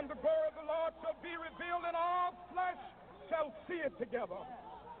 and the glory of the Lord shall be revealed, and all flesh shall see it together.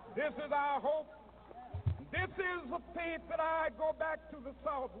 This is our hope. This is the faith that I go back to the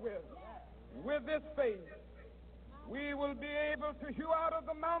South with. With this faith, we will be able to hew out of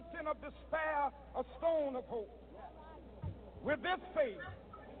the mountain of despair a stone of hope. With this faith,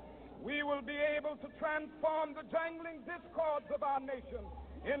 we will be able to transform the jangling discords of our nation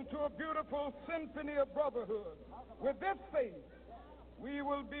into a beautiful symphony of brotherhood. With this faith, we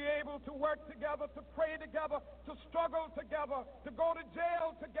will be able to work together, to pray together, to struggle together, to go to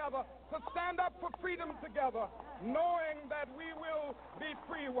jail together, to stand up for freedom together, knowing that we will be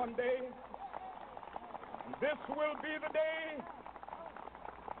free one day. This will be the day.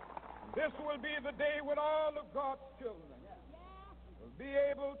 This will be the day when all of God's children will be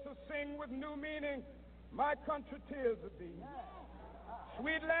able to sing with new meaning, "My country, tears of thee.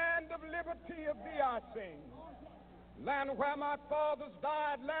 Sweet land of liberty, of thee I sing. Land where my fathers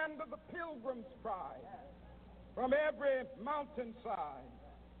died, land of the pilgrim's pride. From every mountainside,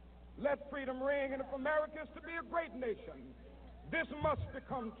 let freedom ring. And if America is to be a great nation, this must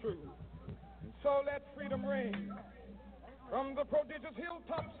become true. And so let freedom ring. From the prodigious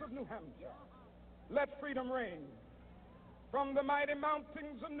hilltops of New Hampshire, let freedom ring. From the mighty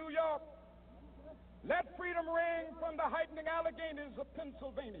mountains of New York, let freedom ring. From the heightening Alleghenies of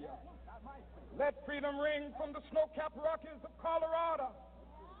Pennsylvania, let freedom ring. From the snow-capped Rockies of Colorado,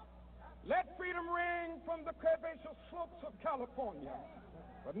 let freedom ring. From the curvaceous slopes of California.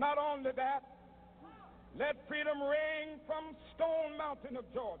 But not only that, let freedom ring from Stone Mountain of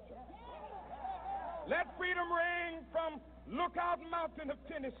Georgia. Let freedom ring from Lookout Mountain of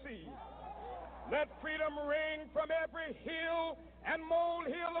Tennessee. Let freedom ring from every hill and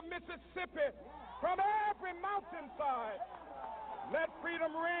molehill of Mississippi, from every mountainside. Let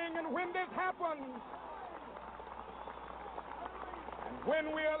freedom ring, and when this happens, and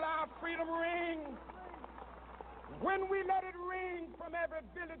when we allow freedom ring, when we let it ring from every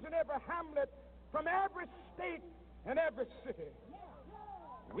village and every hamlet, from every state and every city,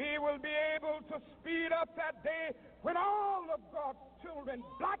 we will be able to speed up that day when all of God's children,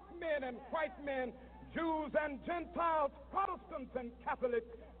 black men and white men, Jews and Gentiles, Protestants and Catholics,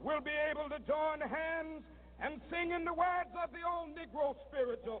 will be able to join hands and sing in the words of the old Negro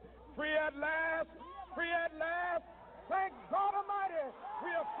spiritual, "Free at last, free at last, thank God Almighty,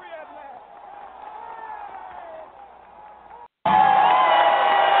 we are free at last."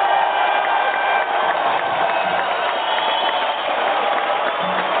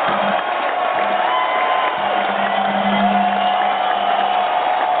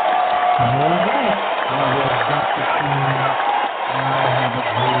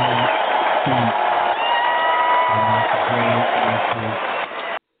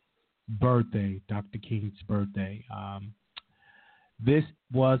 Birthday, Dr. King's birthday. This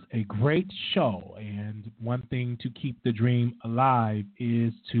was a great show, and one thing to keep the dream alive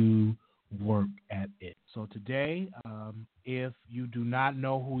is to work at it. So today, if you do not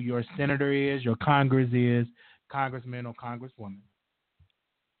know who your senator is, your Congress is, congressman or congresswoman,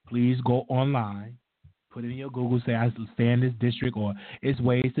 please go online, put it in your Google, say I stay in this district, or it's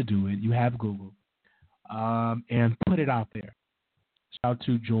ways to do it. You have Google, and put it out there. Shout out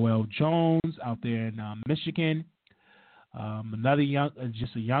to Joel Jones out there in Michigan. Another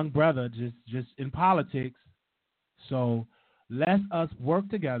just a young brother, just in politics. So let us work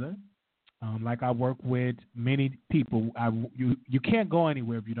together. Like I work with many people. You can't go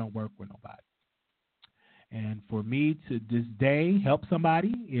anywhere if you don't work with nobody. And for me to this day help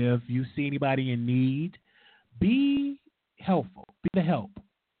somebody, if you see anybody in need, be helpful. Be the help.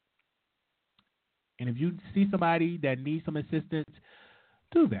 And if you see somebody that needs some assistance,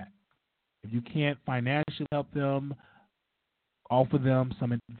 do that. If you can't financially help them, offer them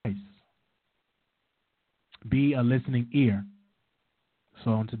some advice. Be a listening ear.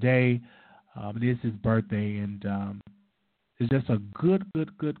 So on today, it is his birthday, and it's just a good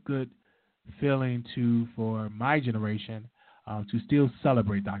feeling for my generation to still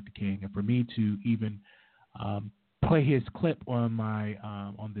celebrate Dr. King, and for me to even play his clip on my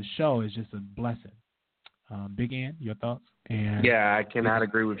on the show is just a blessing. Big Ann, your thoughts? And yeah, I cannot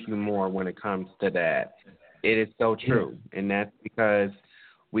agree with you more when it comes to that. It is so true, and that's because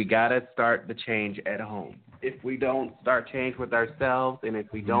we got to start the change at home. If we don't start change with ourselves, and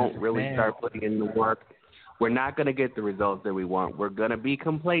if we don't really start putting in the work, we're not going to get the results that we want. We're going to be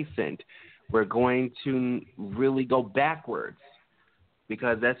complacent. We're going to really go backwards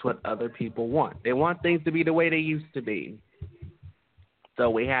because that's what other people want. They want things to be the way they used to be. So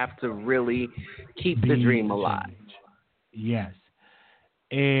we have to really keep the dream alive. Yes.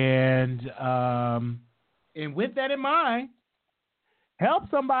 And And with that in mind, help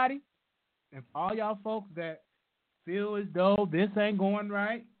somebody. And for all y'all folks that feel as though this ain't going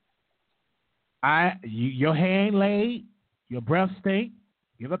right, your hair ain't laid, your breath stink,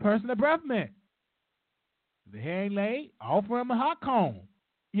 give a person a breath mint. If the hair ain't laid, offer him a hot comb.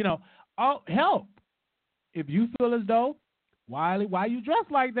 Help. If you feel as though, Wiley, why you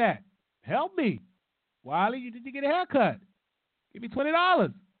dressed like that? Help me. Wiley, you need to get a haircut. Give me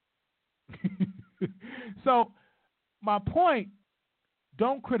 $20. So, my point,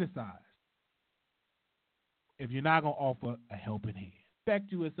 don't criticize if you're not going to offer a helping hand.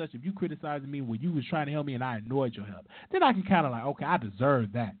 Respect you as such. If you criticize me when you was trying to help me and I ignored your help, then I can kind of like, okay, I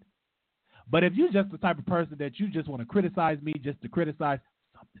deserve that. But if you're just the type of person that you just want to criticize me just to criticize,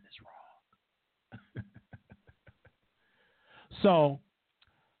 something is wrong. So,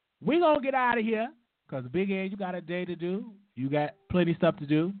 we're going to get out of here because Big Ed, you got a day to do. You got plenty of stuff to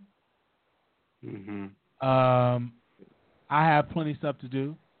do. Mm-hmm. I have plenty of stuff to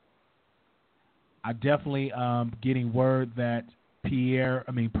do. I definitely getting word that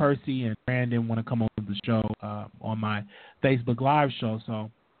Percy and Brandon want to come on the show on my Facebook Live show,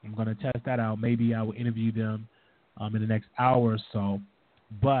 so I'm going to test that out. Maybe I will interview them in the next hour or so.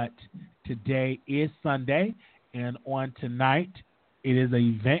 But today is Sunday, and on tonight, it is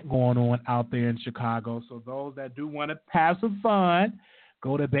an event going on out there in Chicago. So those that do want to have some fun,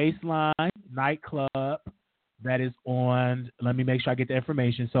 go to Baseline Nightclub. That is on, let me make sure I get the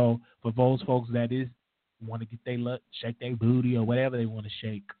information. So for those folks that want to get their look, shake their booty or whatever they want to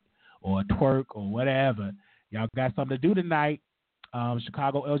shake or twerk or whatever, y'all got something to do tonight.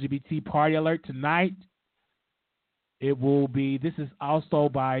 Chicago LGBT Party Alert tonight. It will be, this is also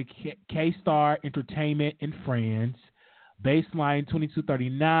by K-Star Entertainment and Friends. Baseline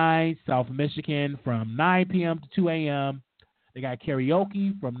 2239, South Michigan from 9 p.m. to 2 a.m. They got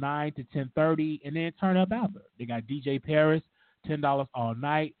karaoke from 9 to 10:30, and then turn up after. They got DJ Paris, $10 all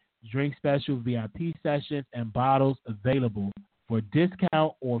night, drink specials, VIP sessions, and bottles available. For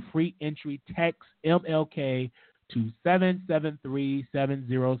discount or free entry, text MLK to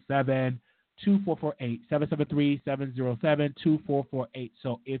 773-707-2448. 773-707-2448.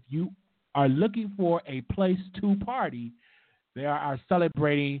 So if you are looking for a place to party, they are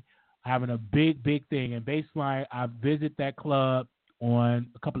celebrating having a big thing. And Baseline, I visited that club on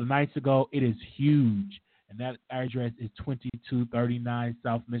a couple of nights ago. It is huge. And that address is 2239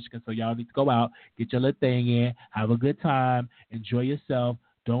 South Michigan. So y'all need to go out, get your little thing in, have a good time, enjoy yourself,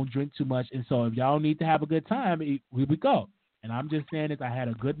 don't drink too much. And so if y'all need to have a good time, we go. And I'm just saying this, I had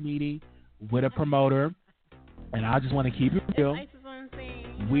a good meeting with a promoter, and I just want to keep it real.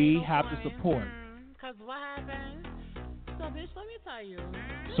 We have to support. Because what happened? So, bitch, let me tell you.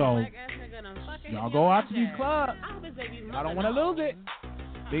 So, y'all go out to these clubs. I don't want to lose it.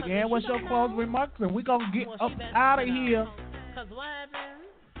 Big Ann, what's your closing remarks? And we're going to get up out of here. Because what happened?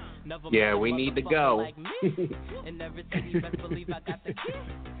 Yeah, we need to go.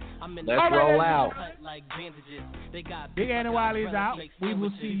 Let's roll out. Big Ann and Wiley is out. We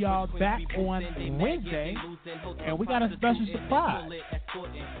will see y'all back on Wednesday. And we got a special surprise.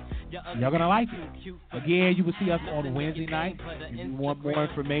 Y'all going to like it. Again, you will see us on Wednesday night. If you want more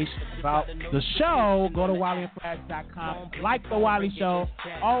information about the show, go to WileyandFlash.com. Like The Wiley Show.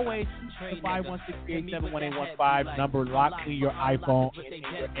 Always 516-387-1815. Number locked in your iPhone and in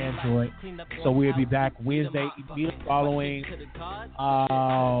your Android. So we'll be back Wednesday immediately following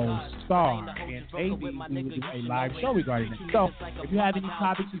Star. And maybe we will do a live show regarding it. So if you have any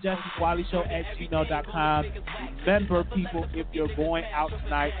topic suggestions, WileyShow@gmail.com. Remember, people, if you're going out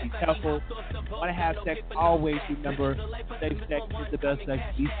tonight, be careful. Want to have sex, always remember, safe sex is the best sex.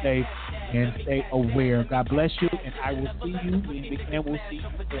 Be safe and stay aware. God bless you, and I will see you, and we'll see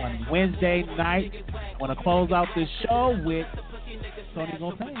you on Wednesday night. I want to close out this show with Tony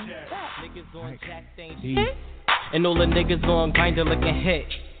Gonzalez. And all the niggas on Grindr looking hit.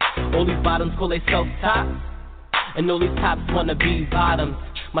 All these bottoms call they self-top. And all these tops wanna be bottoms.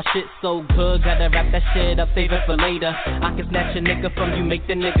 My shit so good, gotta wrap that shit up, save it for later. I can snatch a nigga from you, make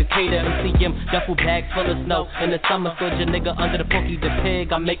the nigga cater. MCM, duffel bags full of snow. In the summer, soldier your nigga under the Pokey the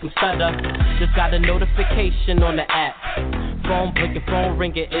Pig, I make him stutter. Just got a notification on the app. Phone blinking, phone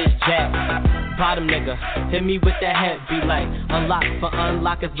ringing, it's Jack. Bottom nigga, hit me with that head, be like unlock for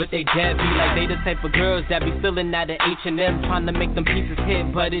unlockers with they dead. Be like they the type of girls that be filling out of H&M, trying to make them pieces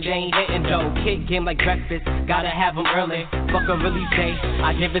hit, but it ain't hitting though. Kick game like breakfast, gotta have them early. Fuck a release day,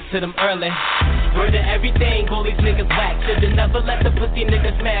 I give it to them early. Word to everything, all these niggas whack. Should've never let the pussy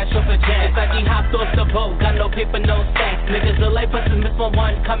niggas smash off a jazz. It's like he hopped off the boat, got no paper, no stacks. Niggas look like buses, miss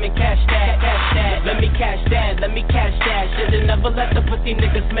one, come and cash that, cash that. Let me cash that, let me cash that. Should've never let the pussy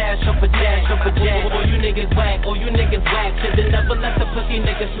niggas smash off a jazz, off a jazz. All you niggas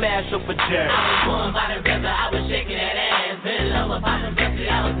smash up a jet. I was born by the river, I was shaking that ass. Been low up on the pussy,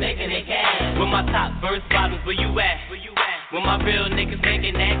 I was making it cash. With my top verse bottoms, where you at? With my real niggas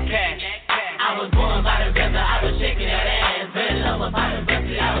making that cash. I was born by the river, I was shaking that ass. Been low up on the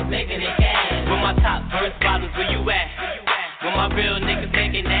pussy, I was making it cash. With my top verse bottoms, where you at? With my real niggas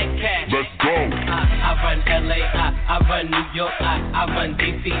making that cash. Let's go. I run LA, I run New York, I run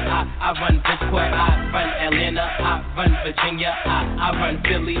DC, I run Bridgeport, I run Atlanta, I run Virginia, I run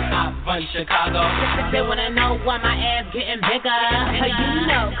Philly, I run Chicago. They wanna know why my ass getting bigger. You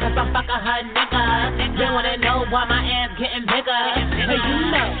know, cause I'm fucking her nigga. They wanna know why my ass getting bigger.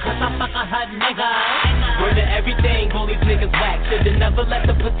 You know, cause I'm fucking her nigga. Word to everything, all these niggas whack. Should've never let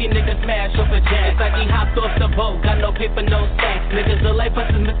the pussy niggas smash over jazz. It's like he hopped off the boat, got no paper, no stacks. Niggas are like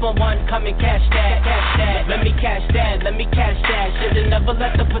buses, miss my one, come and cash that, cash that. Let me cash that, let me cash that. Should've never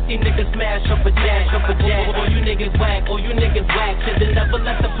let the pussy niggas smash over jazz, over jazz. All you niggas whack, all you niggas whack. Should've never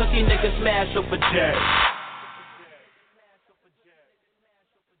let the pussy niggas smash over jazz.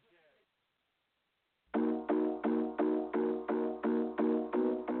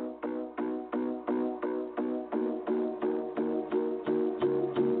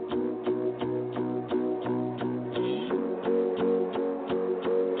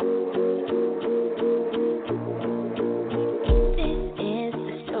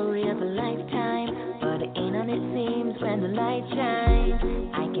 When the light shines,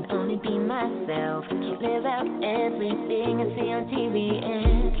 I can only be myself. Can't live out everything I see on TV.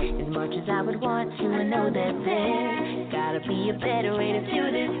 And as much as I would want to, I know that there's gotta be a better way to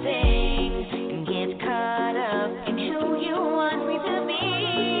do this thing. And get caught up in who you want me to be.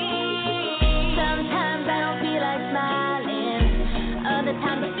 Sometimes I don't feel like smiling, other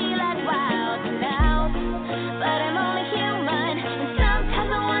times I feel like wilding out. But I'm only human, and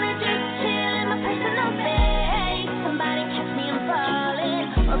sometimes I wanna just chill in my personal space. Somebody catch me, I'm falling,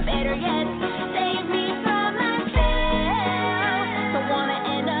 or better yet, save me from myself. Don't wanna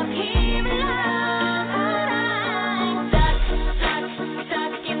end up here alone. I'm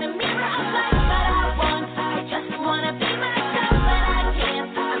stuck in the mirror of life, but I just wanna be myself, but I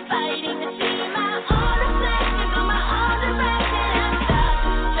can't. I'm fighting to see my own reflection on my own direction.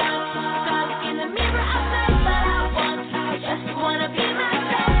 I'm stuck in the mirror of life, but I just wanna be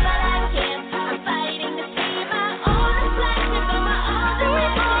myself, but I can't. I'm fighting to see my own reflection on my own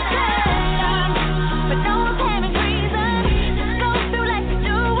direction.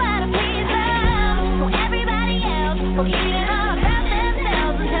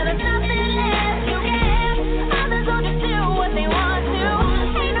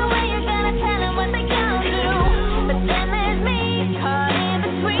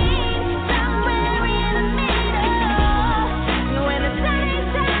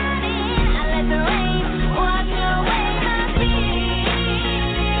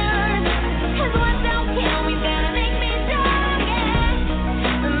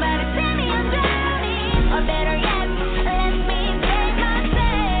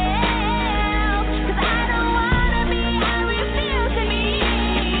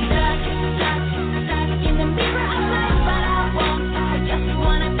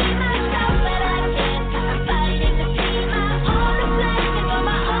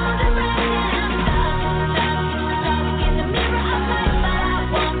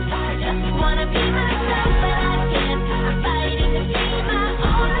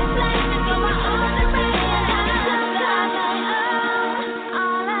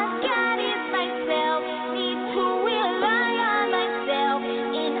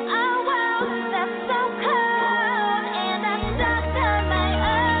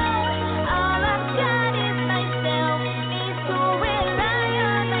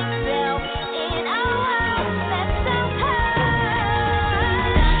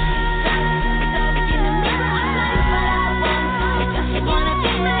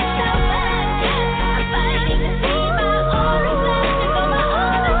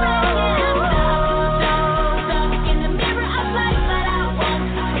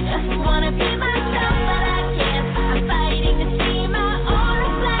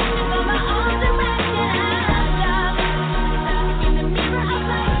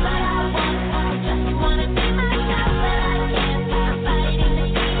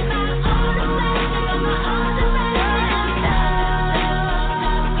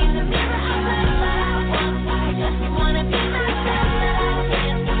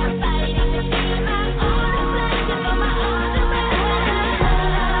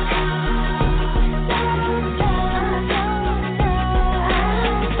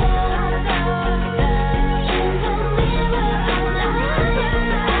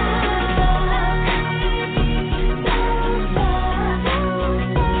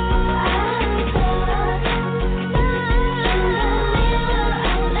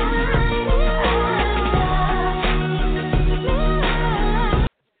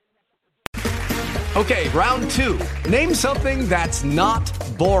 Okay, round 2. Name something that's not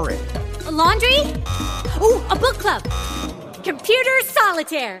boring. A laundry? Ooh, a book club. Computer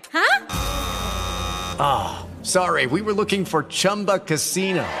solitaire, huh? Ah, sorry, we were looking for Chumba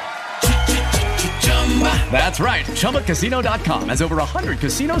Casino. That's right, ChumbaCasino.com has over 100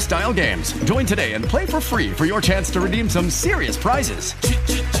 casino-style games. Join today and play for free for your chance to redeem some serious prizes.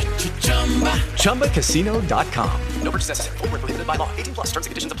 ChumbaCasino.com. No purchase necessary. Void where prohibited by law. 18+ terms and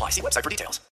conditions apply. See website for details.